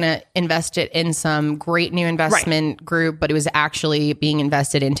was blah. going to invest it in some great new investment group, but it was actually being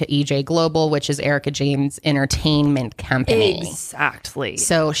invested into EJ Global, which is Erica Jane's entertainment company. Exactly.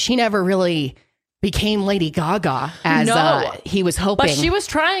 So she never really became Lady Gaga as No. he was hoping. But she was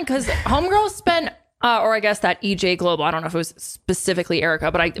trying because Homegirl spent, or I guess that EJ Global, I don't know if it was specifically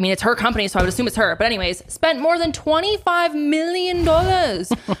Erica, but I mean, it's her company, so I would assume it's her. But anyways, spent more than $25 million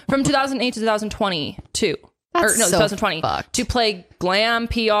from 2008 to 2022. That's or no, so 2020 fucked. to play glam,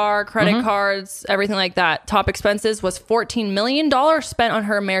 PR, credit cards, everything like that. Top expenses was $14 million spent on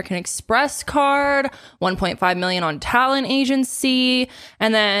her American Express card, $1.5 million on talent agency,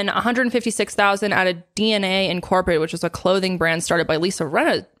 and then $156,000 at a DNA Incorporated, which is a clothing brand started by Lisa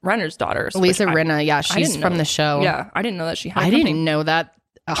Renner's daughters. Lisa which Rinna, yeah, I she's didn't from know. the show. Yeah, I didn't know that she had. a I company. didn't know that.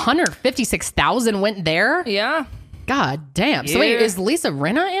 156,000 went there. Yeah. God damn. So wait, Yeah. is Lisa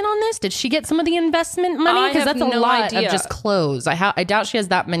Rinna in on this? Did she get some of the investment money? I Because have that's a no lot idea. of just clothes. I doubt she has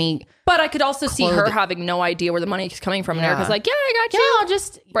that many. But I could also see her Clothed- having no idea where the money is coming from. And Yeah. Erica's like, yeah, I got Yeah, you. I'll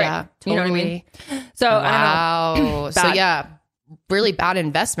just Right. yeah, You know what I totally. mean? So I don't know. Wow. So Bad. yeah, really bad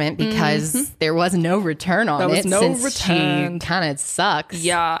investment because there was no return on There was it. no since return. She kind of sucks.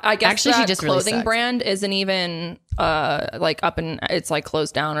 Yeah, I guess Actually, she that just really clothing sucks. brand isn't even like up and it's like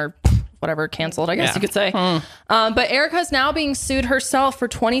closed down or whatever, canceled, I guess you could say. But Erica's now being sued herself for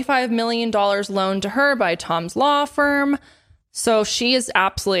 $25 million loaned to her by Tom's law firm. So she is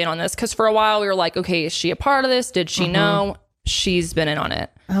absolutely in on this because for a while we were like, okay, is she a part of this? Did she know? She's been in on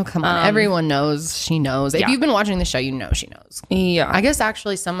it. Oh come on, everyone knows she knows. If yeah. you've been watching the show, you know she knows. Yeah. I guess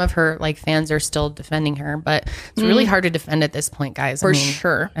actually some of her like fans are still defending her, but it's really hard to defend at this point, guys. For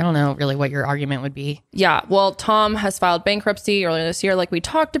sure. I don't know really what your argument would be. Yeah, well, Tom has filed bankruptcy earlier this year, like we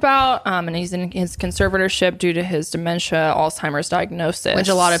talked about, and he's in his conservatorship due to his dementia, Alzheimer's diagnosis. Which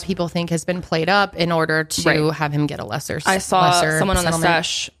a lot of people think has been played up in order to Right. have him get a lesser. I saw lesser someone on the settlement.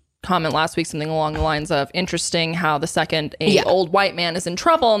 sesh comment last week something along the lines of interesting how the second a Yeah. old white man is in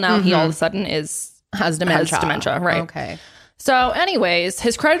trouble, now he all of a sudden has dementia. right? Okay. So, anyways,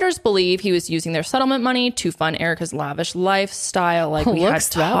 his creditors believe he was using their settlement money to fund Erica's lavish lifestyle, like we had Looks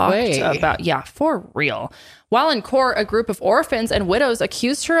that talked way. about. Yeah, for real. While in court, a group of orphans and widows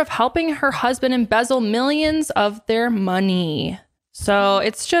accused her of helping her husband embezzle millions of their money. So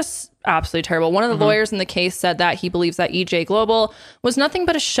it's just absolutely terrible. One of the lawyers in the case said that he believes that EJ Global was nothing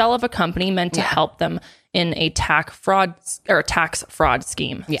but a shell of a company meant to help them in a tax fraud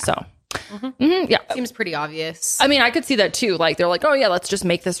scheme. Yeah. So, yeah. Seems pretty obvious. I mean, I could see that too. Like, they're like, oh, yeah, let's just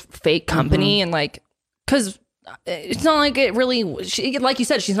make this fake company. And like, because it's not like it really, like you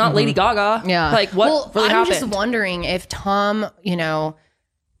said, she's not Lady Gaga. Yeah. Like, what really I'm happened? just wondering if Tom,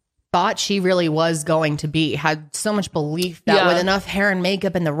 thought she really was going to be, had so much belief that Yeah. with enough hair and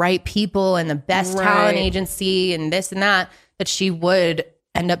makeup and the right people and the best talent Right. agency and this and that she would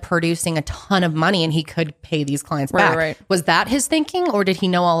end up producing a ton of money and he could pay these clients back. Right. Was that his thinking, or did he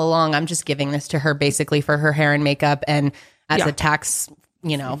know all along, I'm just giving this to her basically for her hair and makeup and as a tax,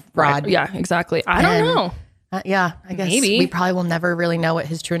 fraud? Right. Yeah, exactly. I don't know. I guess Maybe. we probably will never really know what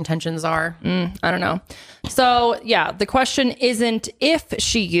his true intentions are. I don't know. So, yeah, the question isn't if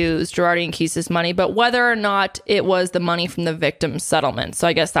she used Girardi and Keese's money, but whether or not it was the money from the victim's settlement. So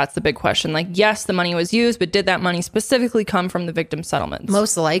I guess that's the big question. Like, yes, the money was used, but did that money specifically come from the victim's settlements?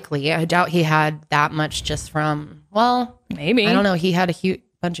 Most likely. I doubt he had that much just from, maybe. I don't know. He had a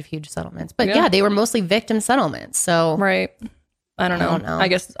bunch of huge settlements. But yeah, they were mostly victim settlements. So Right. I don't know. I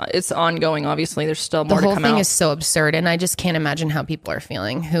guess it's ongoing. Obviously, there's still more to come out. The whole thing is so absurd, and I just can't imagine how people are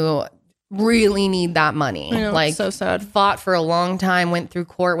feeling who really need that money. I know, like, it's so sad. Fought for a long time, went through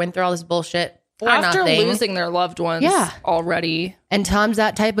court, went through all this bullshit for After nothing. losing their loved ones already. And Tom's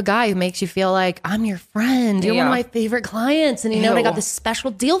that type of guy who makes you feel like, I'm your friend. You're one of my favorite clients, and I got this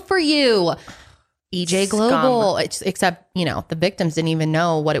special deal for you. EJ Global. Except, the victims didn't even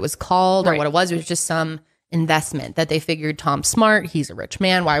know what it was called or what it was. It was just some investment that they figured Tom's smart. He's a rich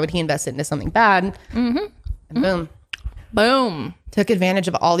man. Why would he invest it into something bad? And boom. Took advantage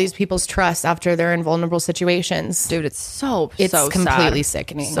of all these people's trust after they're in vulnerable situations. Dude, it's so completely sad.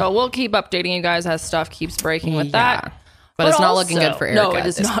 Sickening. So we'll keep updating you guys as stuff keeps breaking with that. But it's not looking good for Erica. No, it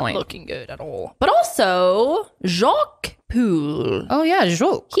is not looking good at all. But also, Jacques Poole. Oh, yeah,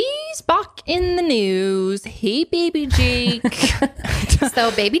 Jacques. He's back in the news. Hey, baby Jake.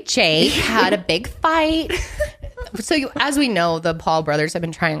 So, baby Jake had a big fight. So, as we know, the Paul brothers have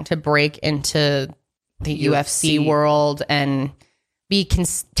been trying to break into the UFC world and be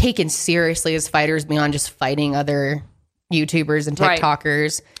taken seriously as fighters beyond just fighting other YouTubers and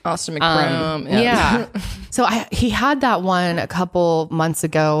TikTokers. Austin McBroom. Yeah. So he had that one a couple months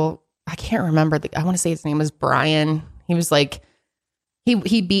ago. I can't remember. I want to say his name was Brian. He was like,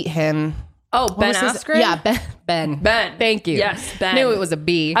 he beat him. Oh, Ben Askren? Yeah, Ben. Thank you. Yes, Ben. Knew it was a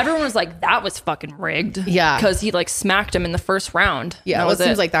B. Everyone was like, that was fucking rigged. Yeah. Because he like smacked him in the first round. Yeah, it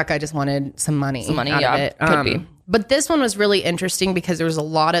seems like that guy just wanted some money. Out of it. Could be. But this one was really interesting because there was a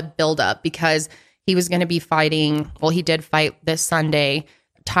lot of buildup because he was going to be fighting. Well, he did fight this Sunday,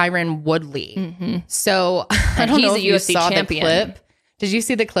 Tyron Woodley. So I don't know if you saw the clip. Did you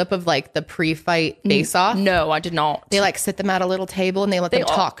see the clip of like the pre-fight face-off? No, I did not. They like sit them at a little table and they let them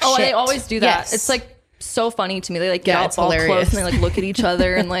talk shit. Oh, they always do that. Yes. It's like so funny to me. They like get it's all hilarious. close and they like look at each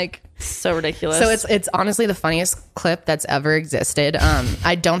other and like so ridiculous. So it's honestly the funniest clip that's ever existed.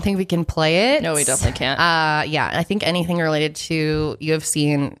 I don't think we can play it. No, we definitely can't. Yeah, I think anything related to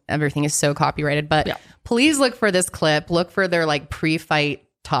UFC and everything is so copyrighted. But please look for this clip. Look for their like pre-fight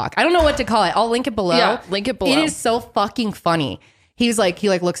talk. I don't know what to call it. I'll link it below. Yeah, link it below. It is so fucking funny. He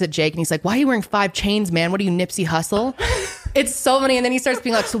looks at Jake and he's like, why are you wearing 5 chains, man? What are you, Nipsey Hussle? It's so funny. And then he starts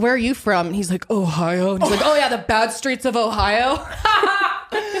being like, so where are you from? And he's like, Ohio. And he's like, oh yeah, the bad streets of Ohio.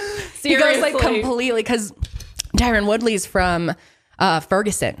 He goes like completely, because Tyron Woodley's from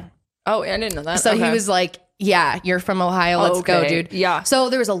Ferguson. Oh, I didn't know that. So he was like, yeah, you're from Ohio. Let's go, dude. Yeah. So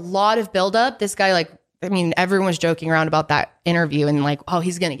there was a lot of buildup. This guy, everyone was joking around about that interview and like, oh,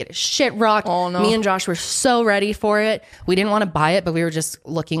 he's going to get his shit rocked. Oh, no. Me and Josh were so ready for it. We didn't want to buy it, but we were just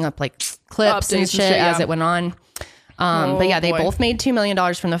looking up like clips Updates and shit as it went on. But yeah, they both made $2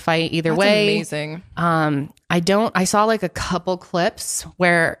 million from the fight either way. Amazing. I saw like a couple clips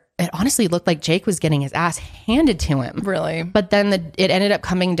where it honestly looked like Jake was getting his ass handed to him. Really? But then it ended up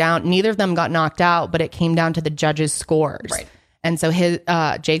coming down. Neither of them got knocked out, but it came down to the judges' scores. Right. And so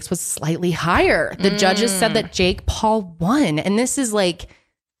Jake's was slightly higher. The judges said that Jake Paul won. And this is like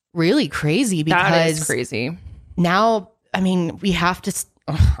really crazy because that is crazy. Now, we have to,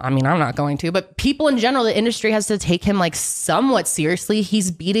 I'm not going to, but people in general, the industry has to take him like somewhat seriously.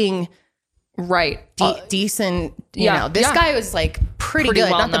 He's beating decent, this guy was like pretty good.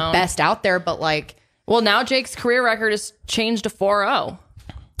 Well Not known. the best out there, but like. Well, now Jake's career record has changed to 4-0.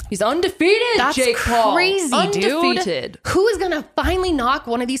 He's undefeated. That's Jake Paul. crazy, Undefeated. dude. Who is going to finally knock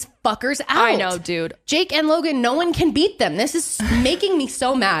one of these fuckers out? I know, dude. Jake and Logan, no one can beat them. This is making me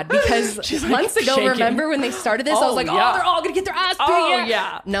so mad because months ago, shaking. remember when they started this? I was like, they're all going to get their ass beat. Oh,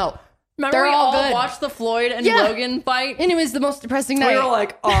 yeah. No. Remember they're we all all good. watched the Floyd and Logan fight? And it was the most depressing night. We were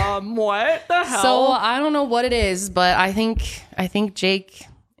like, what the hell? So I don't know what it is, but I think Jake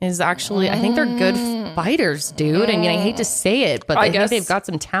is actually, I think they're good fighters, dude. And I hate to say it, but I think they've got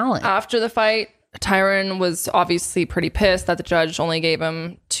some talent. After the fight, Tyron was obviously pretty pissed that the judge only gave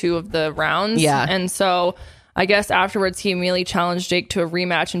him 2 of the rounds. Yeah. And so I guess afterwards he immediately challenged Jake to a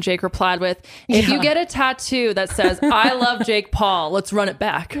rematch, and Jake replied with, if you get a tattoo that says, I love Jake Paul, let's run it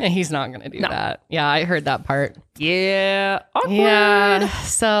back. He's not going to do that. Yeah, I heard that part. Yeah. Awkward. Yeah.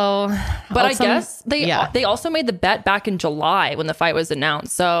 So, but I guess they also made the bet back in July when the fight was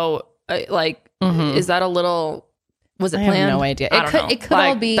announced. So, is that a little... Was it planned? I have no idea. It could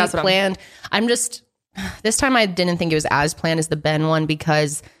all be planned. I'm just... This time I didn't think it was as planned as the Ben one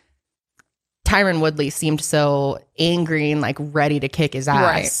because Tyron Woodley seemed so angry and like ready to kick his ass.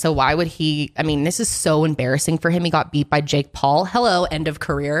 Right. So why would he? I mean, this is so embarrassing for him. He got beat by Jake Paul. Hello, end of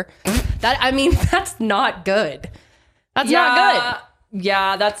career. That's not good. That's not good.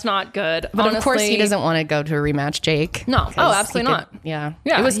 Yeah, that's not good. But honestly, of course, he doesn't want to go to a rematch, Jake. No. Oh, absolutely not. Yeah.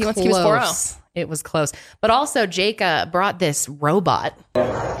 It was close. He was 4-0. It was close. But also, Jake brought this robot.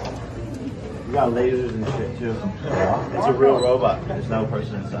 We got lasers and shit too. It's a real robot. There's no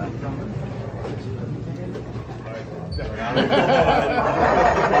person inside.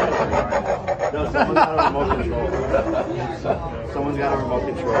 No, someone's got a remote control. Someone's got a remote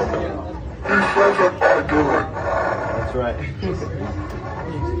control. That's right.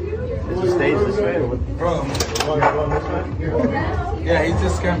 Is the stage this way? Bro, Going this way? yeah, he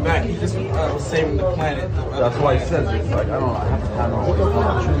just came back. He just was saving the planet. That's why he says it's like, I don't know, I have to have all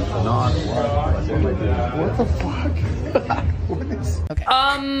what the fuck?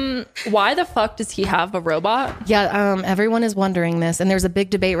 Why the fuck does he have a robot? Yeah, everyone is wondering this, and there's a big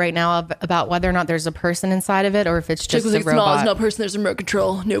debate right now about whether or not there's a person inside of it or if it's just a robot. No, there's no person. There's a remote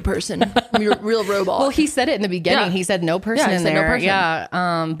control. No person. Real robot. Well, he said it in the beginning. Yeah. He said no person in there. No person.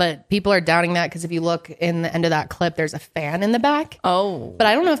 Yeah, but people are doubting that because if you look in the end of that clip, there's a fan in the back. Oh, but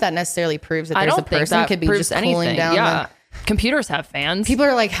I don't know if that necessarily proves that there's a person. It could be just cooling down. Yeah. Computers have fans. People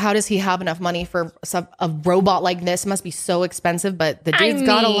are like, how does he have enough money for a robot like this? It must be so expensive, but the dude's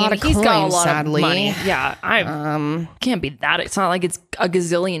got a lot of coins, sadly. Of money. Yeah, I can't be that. It's not like it's a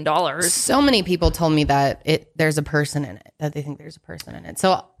gazillion dollars. So many people told me that there's a person in it, that they think there's a person in it.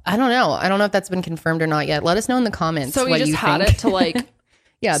 So I don't know. I don't know if that's been confirmed or not yet. Let us know in the comments. So he just had think. it to like,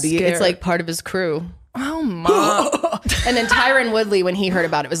 yeah, it's like part of his crew. Oh my! And then Tyron Woodley, when he heard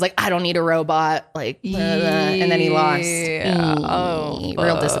about it, was like, "I don't need a robot." Like, and then he lost.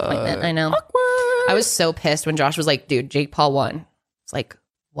 Real disappointment. I know. Awkward. I was so pissed when Josh was like, "Dude, Jake Paul won." It's like,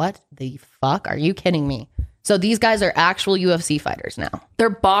 what the fuck? Are you kidding me? So these guys are actual UFC fighters now. They're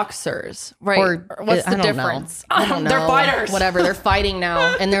boxers, right? Or what's the difference? I don't know. They're fighters. Whatever. They're fighting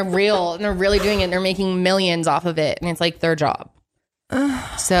now, and they're real, and they're really doing it. And they're making millions off of it, and it's like their job.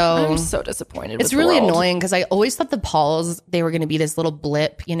 So I'm so disappointed. It's really annoying because I always thought the Pauls, they were going to be this little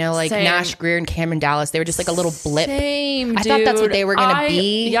blip, you know, like Nash Greer and Cameron Dallas. They were just like a little blip. Same, I thought that's what they were going to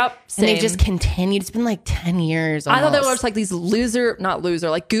be. Yep. Same. And they've just continued. It's been like 10 years. Almost. I thought they were just like these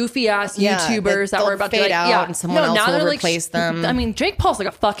like goofy ass YouTubers that were about to fade out and someone else will replace them. I mean, Jake Paul's like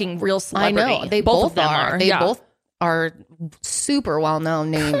a fucking real celebrity. I know. They both are. They both are super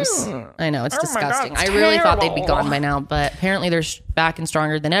well-known names. I know, it's disgusting. God, I really thought they'd be gone by now, but apparently they're back and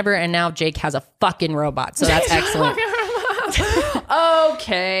stronger than ever, and now Jake has a fucking robot, so that's excellent.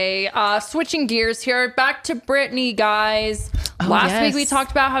 Okay, switching gears here, back to Britney, guys. Last week we talked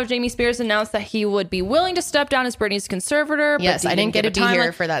about how Jamie Spears announced that he would be willing to step down as Britney's conservator. Yes, I didn't get to be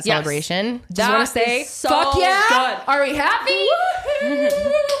here for that celebration. Just want to say, fuck yeah! Good. Are we happy?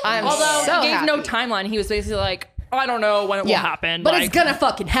 Although he gave no timeline, he was basically like, I don't know when it will happen. But it's gonna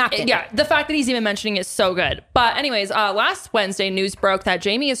fucking happen. Yeah, the fact that he's even mentioning it is so good. But anyways, last Wednesday, news broke that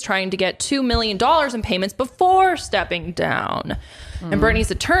Jamie is trying to get $2 million in payments before stepping down. And Britney's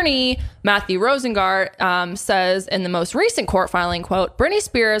attorney, Matthew Rosengart, says in the most recent court filing, quote, Britney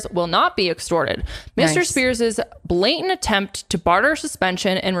Spears will not be extorted. Mr. Spears' blatant attempt to barter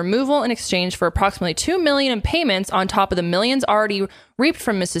suspension and removal in exchange for approximately $2 million in payments on top of the millions already reaped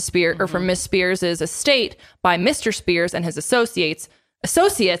from Mrs. Spears or from Miss Spears' estate by Mr. Spears and his associates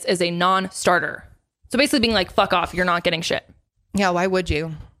is a non-starter. So basically being like, fuck off, you're not getting shit. Yeah, why would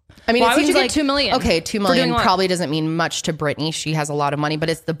you? I mean, why it would seems you like get $2 million? Okay, $2 million probably doesn't mean much to Britney. She has a lot of money, but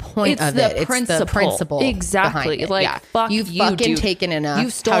it's the point of it. It's the principle. Exactly. Like, fuck you've you, fucking dude. taken enough.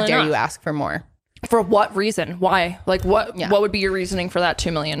 You've stolen How dare enough. you ask for more? For what reason? Why? Like, what would be your reasoning for that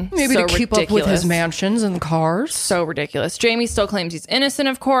 $2 million? Maybe so to keep up with his mansions and cars. So ridiculous. Jamie still claims he's innocent,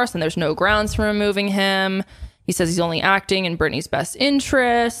 of course, and there's no grounds for removing him. He says he's only acting in Britney's best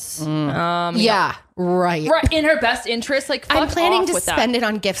interests. Yeah, right. Right, in her best interest. Like, fuck I'm planning off to with spend that. it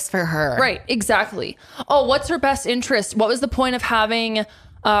on gifts for her. Right, exactly. Oh, what's her best interest? What was the point of having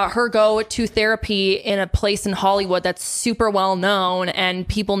her go to therapy in a place in Hollywood that's super well known and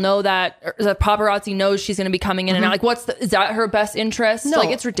people know that the paparazzi knows she's going to be coming in and out? Like, is that her best interest? No,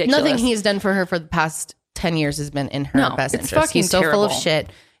 like, it's ridiculous. Nothing he's done for her for the past 10 years has been in her No, best it's interest. fucking He's so full of terrible. shit.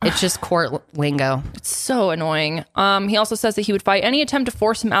 It's just court lingo. It's so annoying. He also says that he would fight any attempt to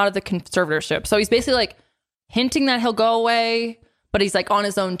force him out of the conservatorship. So he's basically like hinting that he'll go away, but he's like on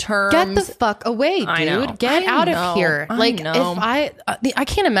his own terms. Get the fuck away, dude. I know. Get I out know. of here. I Like, know. if I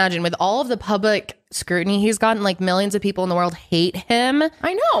can't imagine with all of the public scrutiny he's gotten, like millions of people in the world hate him.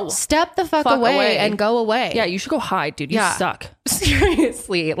 I know. Step the fuck Fuck away, away. and go away. Yeah, you should go hide, dude. You Yeah. suck.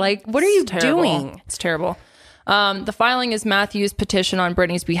 Seriously. Like, what are you Terrible. doing? It's terrible. The filing is Matthew's petition on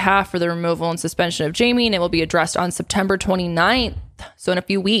Brittany's behalf for the removal and suspension of Jamie, and it will be addressed on September 29th. So in a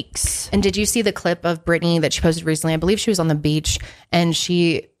few weeks. And did you see the clip of Brittany that she posted recently? I believe she was on the beach and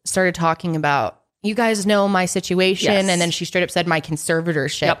she started talking about, you guys know my situation. Yes. And then she straight up said my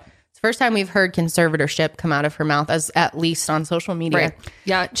conservatorship. Yep. It's the first time we've heard conservatorship come out of her mouth, as at least on social media. Right.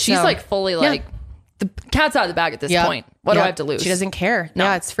 Yeah, she's So, like fully like, the cat's out of the bag at this point. What do I have to lose? She doesn't care.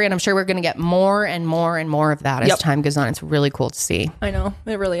 No, it's free. And I'm sure we're going to get more and more and more of that as time goes on. It's really cool to see. I know.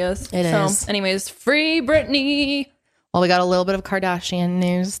 It really is. It so, is. anyways, free Brittany. Well, we got a little bit of Kardashian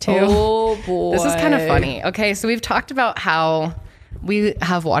news too. Oh, boy. This is kind of funny. Okay, so we've talked about how we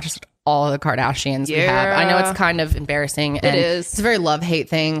have watched all the Kardashians we have. I know it's kind of embarrassing. And is. It's a very love-hate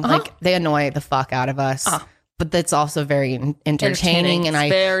thing. Like, they annoy the fuck out of us. But that's also very entertaining. And It's I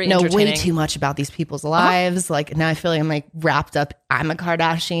very know way entertaining. too much about these people's lives. Like, now I feel like I'm like wrapped up. I'm a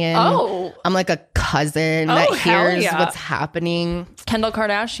Kardashian. Oh. I'm like a cousin that hell hears yeah. what's happening. Kendall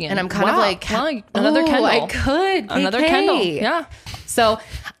Kardashian. And I'm kind of like, well, another Kendall. I could. Another KK. Kendall. Yeah. So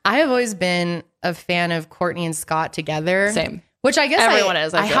I have always been a fan of Courtney and Scott together. Same. Which I guess Everyone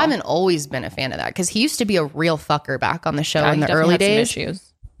is, I I feel. haven't always been a fan of that because he used to be a real fucker back on the show in He the definitely early had some days. issues.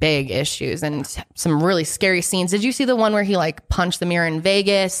 Big issues and some really scary scenes. Did you see the one where he like punched the mirror in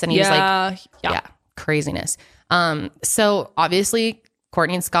Vegas and he was like, yeah, craziness. So obviously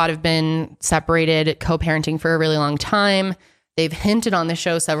Courtney and Scott have been separated, co-parenting for a really long time. They've hinted on the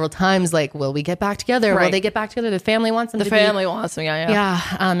show several times, like, will we get back together? Right. Will they get back together? The family wants them The to family wants me. Yeah.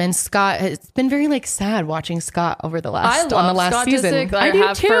 Yeah. And Scott, it's been very like sad watching Scott over the last, I love on the last Scott season. Disick. I do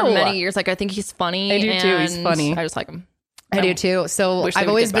have too. for many years. Like, I think he's funny. I do too. He's and funny. I just like him. I do too. So Wish they I've would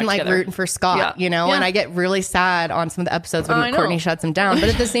always get been back like together. rooting for Scott, Yeah. you know, Yeah. and I get really sad on some of the episodes I when know. Courtney shuts him down. But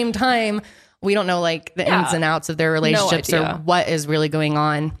at the same time, we don't know like the ins and outs of their relationships or idea. what is really going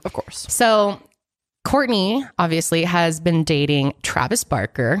on. Of course. So Courtney obviously has been dating Travis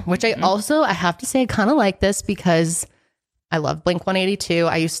Barker, which I have to say, kind of like this because I love Blink 182.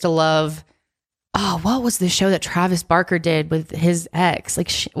 I used to love, what was the show that Travis Barker did with his ex?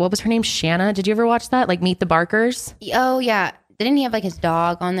 Like, what was her name? Shanna. Did you ever watch that? Like Meet the Barkers? Oh, yeah. Didn't he have like his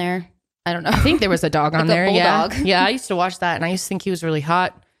dog on there? I don't know. I think there was a dog on Like a there. Yeah. bulldog. Yeah. I used to watch that and I used to think he was really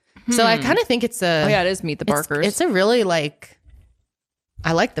hot. So I kind of think it's Oh, yeah, it is Meet the Barkers. It's a really like,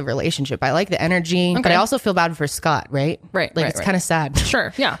 I like the relationship. I like the energy, but I also feel bad for Scott, right? Right, Like right, it's right. kind of sad.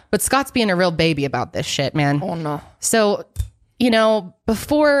 Sure. Yeah. But Scott's being a real baby about this shit, man. Oh, no. So, you know,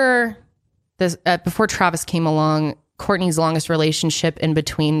 before Travis came along, Courtney's longest relationship in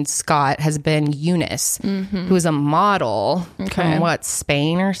between Scott has been Eunice, who is a model from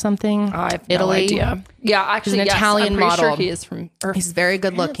Spain or something? I have Italy. no idea. Yeah, actually, He's an yes, Italian I'm pretty model. Sure he is from. He's very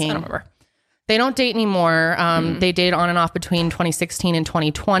good looking. I don't remember. They don't date anymore. They dated on and off between 2016 and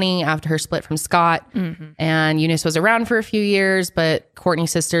 2020 after her split from Scott. And Eunice was around for a few years, but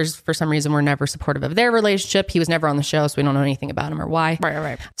Courtney's sisters, for some reason, were never supportive of their relationship. He was never on the show, so we don't know anything about him or why.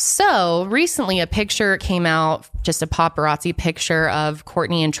 Right. So recently, a picture came out, just a paparazzi picture of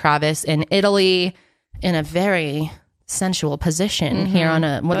Courtney and Travis in Italy in a very sensual position here on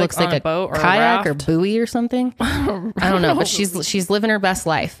what looks on like a boat or a kayak or raft? buoy or something. I don't know, but she's living her best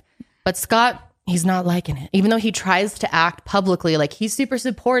life. But Scott, he's not liking it, even though he tries to act publicly like he's super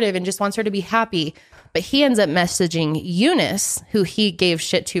supportive and just wants her to be happy. But he ends up messaging Eunice, who he gave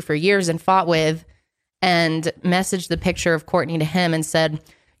shit to for years and fought with, and messaged the picture of Courtney to him and said,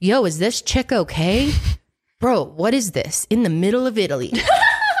 "Yo, is this chick okay? Bro, what is this? In the middle of Italy."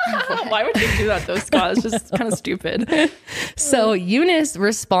 Why would you do that, though, Scott? It's just kind of stupid. So Eunice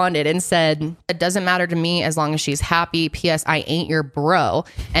responded and said, "It doesn't matter to me as long as she's happy. P.S. I ain't your bro."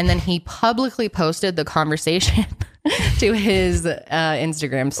 And then he publicly posted the conversation to his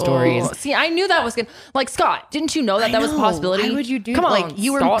Instagram stories. Oh, see, I knew that was good. Like, Scott, didn't you know that that was a possibility? Why would you do Come that? on, Like,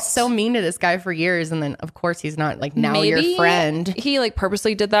 you were Scott. so mean to this guy for years, and then of course he's not like now Maybe your friend. He like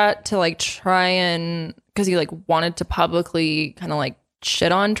purposely did that to like try and because he like wanted to publicly kind of like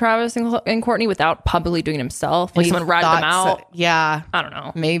shit on Travis and Courtney without publicly doing it himself. Like He someone ratted them thought out. Yeah, I don't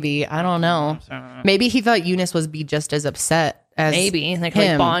know. maybe. I don't know. Maybe he thought Eunice would be just as upset as Maybe they could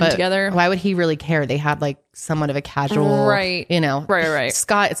him, bond but together. Why would he really care? They had like somewhat of a casual, Right. Right.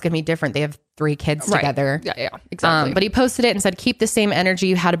 Scott, it's gonna be different. They have 3 kids together. Yeah, exactly. But he posted it and said, "Keep the same energy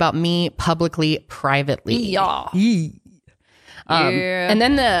you had about me publicly, privately." Yeah. And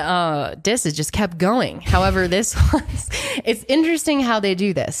then the disses just kept going. However, it's interesting how they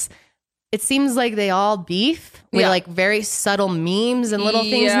do this. It seems like they all beef with like very subtle memes and little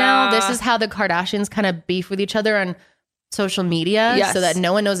things now. This is how the Kardashians kind of beef with each other on social media so that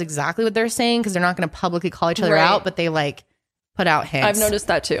no one knows exactly what they're saying because they're not going to publicly call each other out, but they like put out hints. I've noticed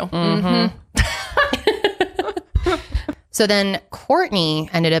that too. Mm-hmm. So then Courtney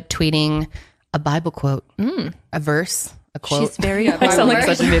ended up tweeting a Bible quote, a verse, a quote. She's very I sound like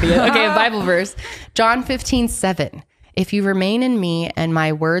such an idiot. Okay, a Bible verse. John 15:7. If you remain in me and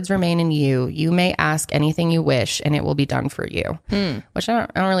my words remain in you, you may ask anything you wish and it will be done for you. Which I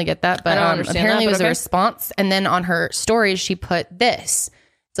don't really get that, but apparently it was a response. And then on her stories, she put this.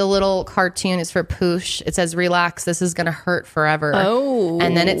 It's a little cartoon. It's for Poosh. It says, "Relax. This is going to hurt forever." Oh.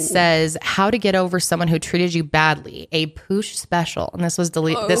 And then it says, "How to get over someone who treated you badly. A Poosh special." And this was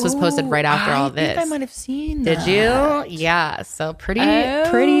This was posted right after all this. I think I might have seen that. Did you? Yeah. So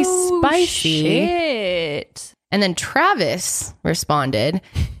pretty spicy. Shit. And then Travis responded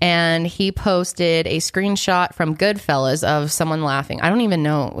and he posted a screenshot from Goodfellas of someone laughing. I don't even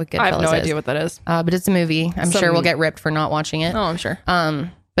know what Goodfellas is. I have no idea what that is. But it's a movie. I'm sure we'll get ripped for not watching it. Oh, I'm sure.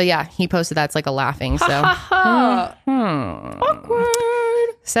 But yeah, he posted that. It's like a laughing. So Awkward.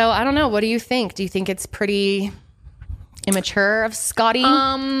 So I don't know. What do you think? Do you think it's pretty immature of Scotty?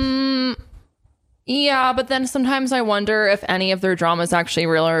 Yeah, but then sometimes I wonder if any of their drama is actually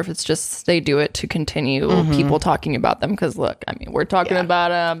real or if it's just they do it to continue people talking about them. Because look, I mean, we're talking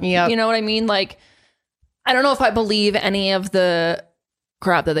about you know what I mean? Like, I don't know if I believe any of the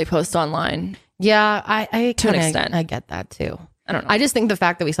crap that they post online. Yeah, I to an extent, I get that too. I don't know. I just think the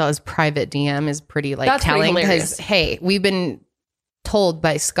fact that we saw his private DM is pretty like telling because hey, we've been told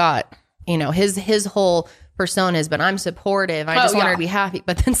by Scott, you know, his whole persona has been I'm supportive. I just want her to be happy,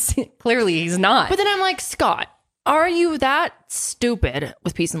 but then clearly he's not. But then I'm like, Scott, are you that stupid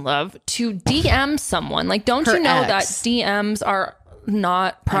with peace and love to DM someone? Like, don't you know that DMs are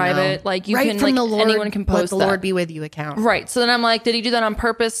not private? Like, you can like anyone can post let the that. Lord be with you account. Right. So then I'm like, did he do that on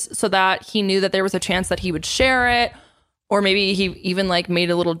purpose so that he knew that there was a chance that he would share it? Or maybe he even like made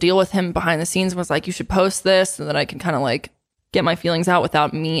a little deal with him behind the scenes and was like, you should post this so that I can kind of like get my feelings out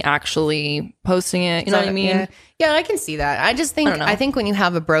without me actually posting it. You know what I mean? Yeah, I can see that. I just think I think when you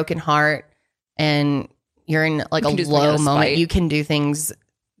have a broken heart and you're in like a low moment, you can do things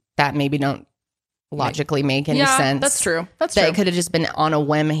that maybe don't logically make any sense. That's true. That's that true. It could have just been on a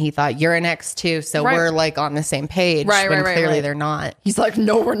whim. He thought you're an ex too, so we're like on the same page. When clearly they're not. He's like,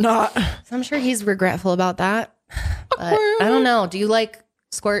 no, we're not. So I'm sure he's regretful about that. But I don't know. Do you like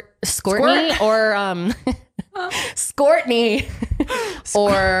Scourtney or Scourtney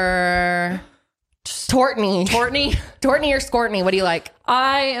or Tortney or Scourtney? What do you like?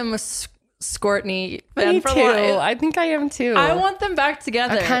 I am a Scourtney fan for too. life. I think I am too. I want them back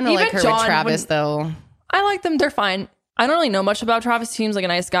together. I kind of like her with Travis though. I like them. They're fine. I don't really know much about Travis. He seems like a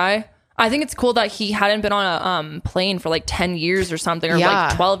nice guy. I think it's cool that he hadn't been on a plane for like 10 years or something, or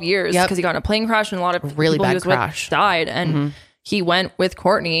like 12 years because he got in a plane crash and a lot of really people bad he was crash with died. And he went with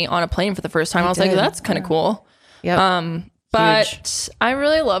Courtney on a plane for the first time. I was like, that's kind of cool. Yep. But I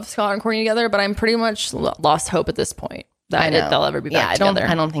really love Scott and Courtney together, but I'm pretty much lost hope at this point that they'll ever be back together.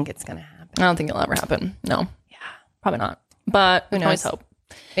 I don't think it's going to happen. I don't think it'll ever happen. No. Yeah. Probably not. But who knows? Always hope.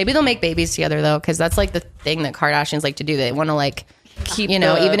 Maybe they'll make babies together though, because that's like the thing that Kardashians like to do. They want to like keep,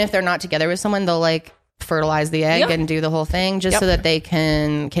 even if they're not together with someone, they'll like fertilize the egg and do the whole thing just so that they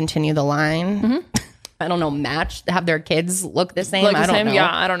can continue the line. I don't know, have their kids look the same. I don't know. Yeah,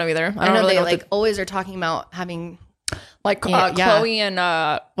 I don't know either. I know really they like always are talking about having like Chloe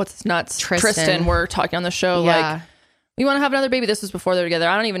and what's his nuts Tristan were talking on the show like we want to have another baby. This was before they were together.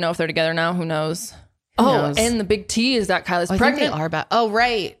 I don't even know if they're together now. Who knows? And the big T is that Kylie's pregnant. They are about. Oh,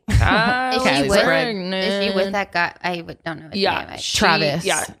 right. Kylie's pregnant. Is she with that guy? I don't know. Travis.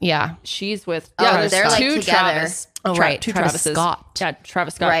 Yeah. She's with. Yeah, they're like two together. Travis. Oh, right. Two Travis Scott. Yeah,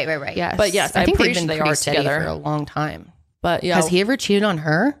 Travis Scott. Right. Yes. But yes, I think pretty sure they are together for a long time. But yeah, has he ever cheated on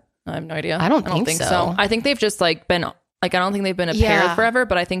her? I have no idea. I don't think so. I think they've just like been like I don't think they've been a pair forever,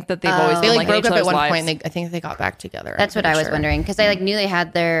 but I think that they've always been like broke up at one lives. point. I think they got back together. That's what I was wondering because I like knew they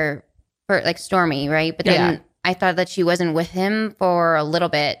had their like Stormy, right? But then I thought that she wasn't with him for a little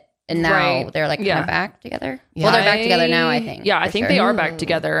bit, and now they're like kind of back together. Yeah. Well, they're back together now, I think. Yeah, I think they are back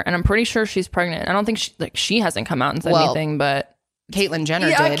together, and I'm pretty sure she's pregnant. I don't think she hasn't come out and said anything, but Caitlyn Jenner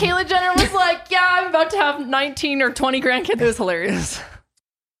did. Yeah, Caitlyn Jenner was like, yeah, I'm about to have 19 or 20 grandkids. It was hilarious.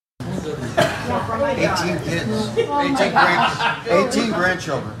 18 kids. 18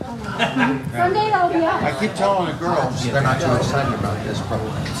 grandchildren. Sunday I'll be out. I keep telling the girls they're not too excited about this, but we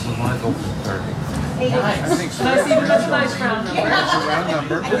want to go for 30. I think so. It's a round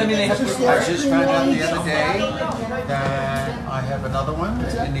number. I just found out the other day that I have another one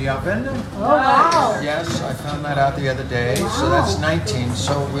in the oven. Oh, wow. Yes, I found that out the other day. So that's 19.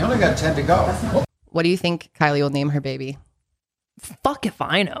 So we only got 10 to go. What do you think Kylie will name her baby? Fuck if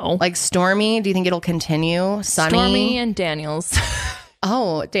I know. Like Stormy? Do you think it'll continue? Sunny? Stormy and Daniels.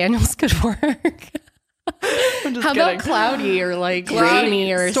 Oh, Daniels could work. How about cloudy or like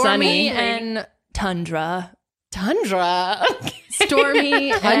rainy or Stormy sunny? and Tundra. Tundra.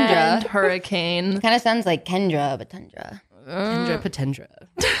 Stormy and Hurricane. Kind of sounds like Kendra, but Tundra. Tundra Patendra.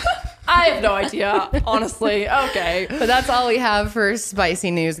 I have no idea, honestly. Okay. But that's all we have for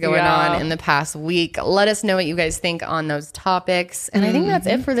spicy news going on in the past week. Let us know what you guys think on those topics. And I think that's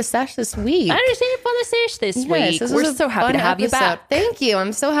it for the sesh this week. I understand for the sesh this week. This We're was a so happy fun to have you episode. back. Thank you.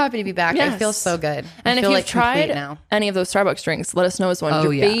 I'm so happy to be back. I Yes. feel so good. And I if feel you've tried now. any of those Starbucks drinks, let us know as one of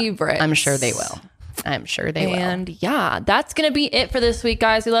your favorites. I'm sure they will. I'm sure they will. And yeah, that's going to be it for this week,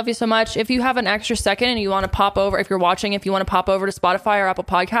 guys. We love you so much. If you have an extra second and you want to pop over, if you're watching, if you want to pop over to Spotify or Apple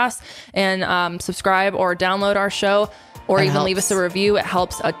Podcasts and subscribe or download our show or That even helps. leave us a review, it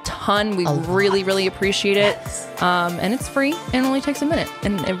helps a ton. We really, really appreciate it. And it's free and it only takes a minute.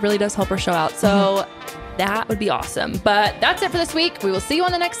 And it really does help our show out. So that would be awesome. But that's it for this week. We will see you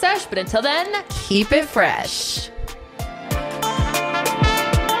on the next sesh. But until then, Keep it fresh.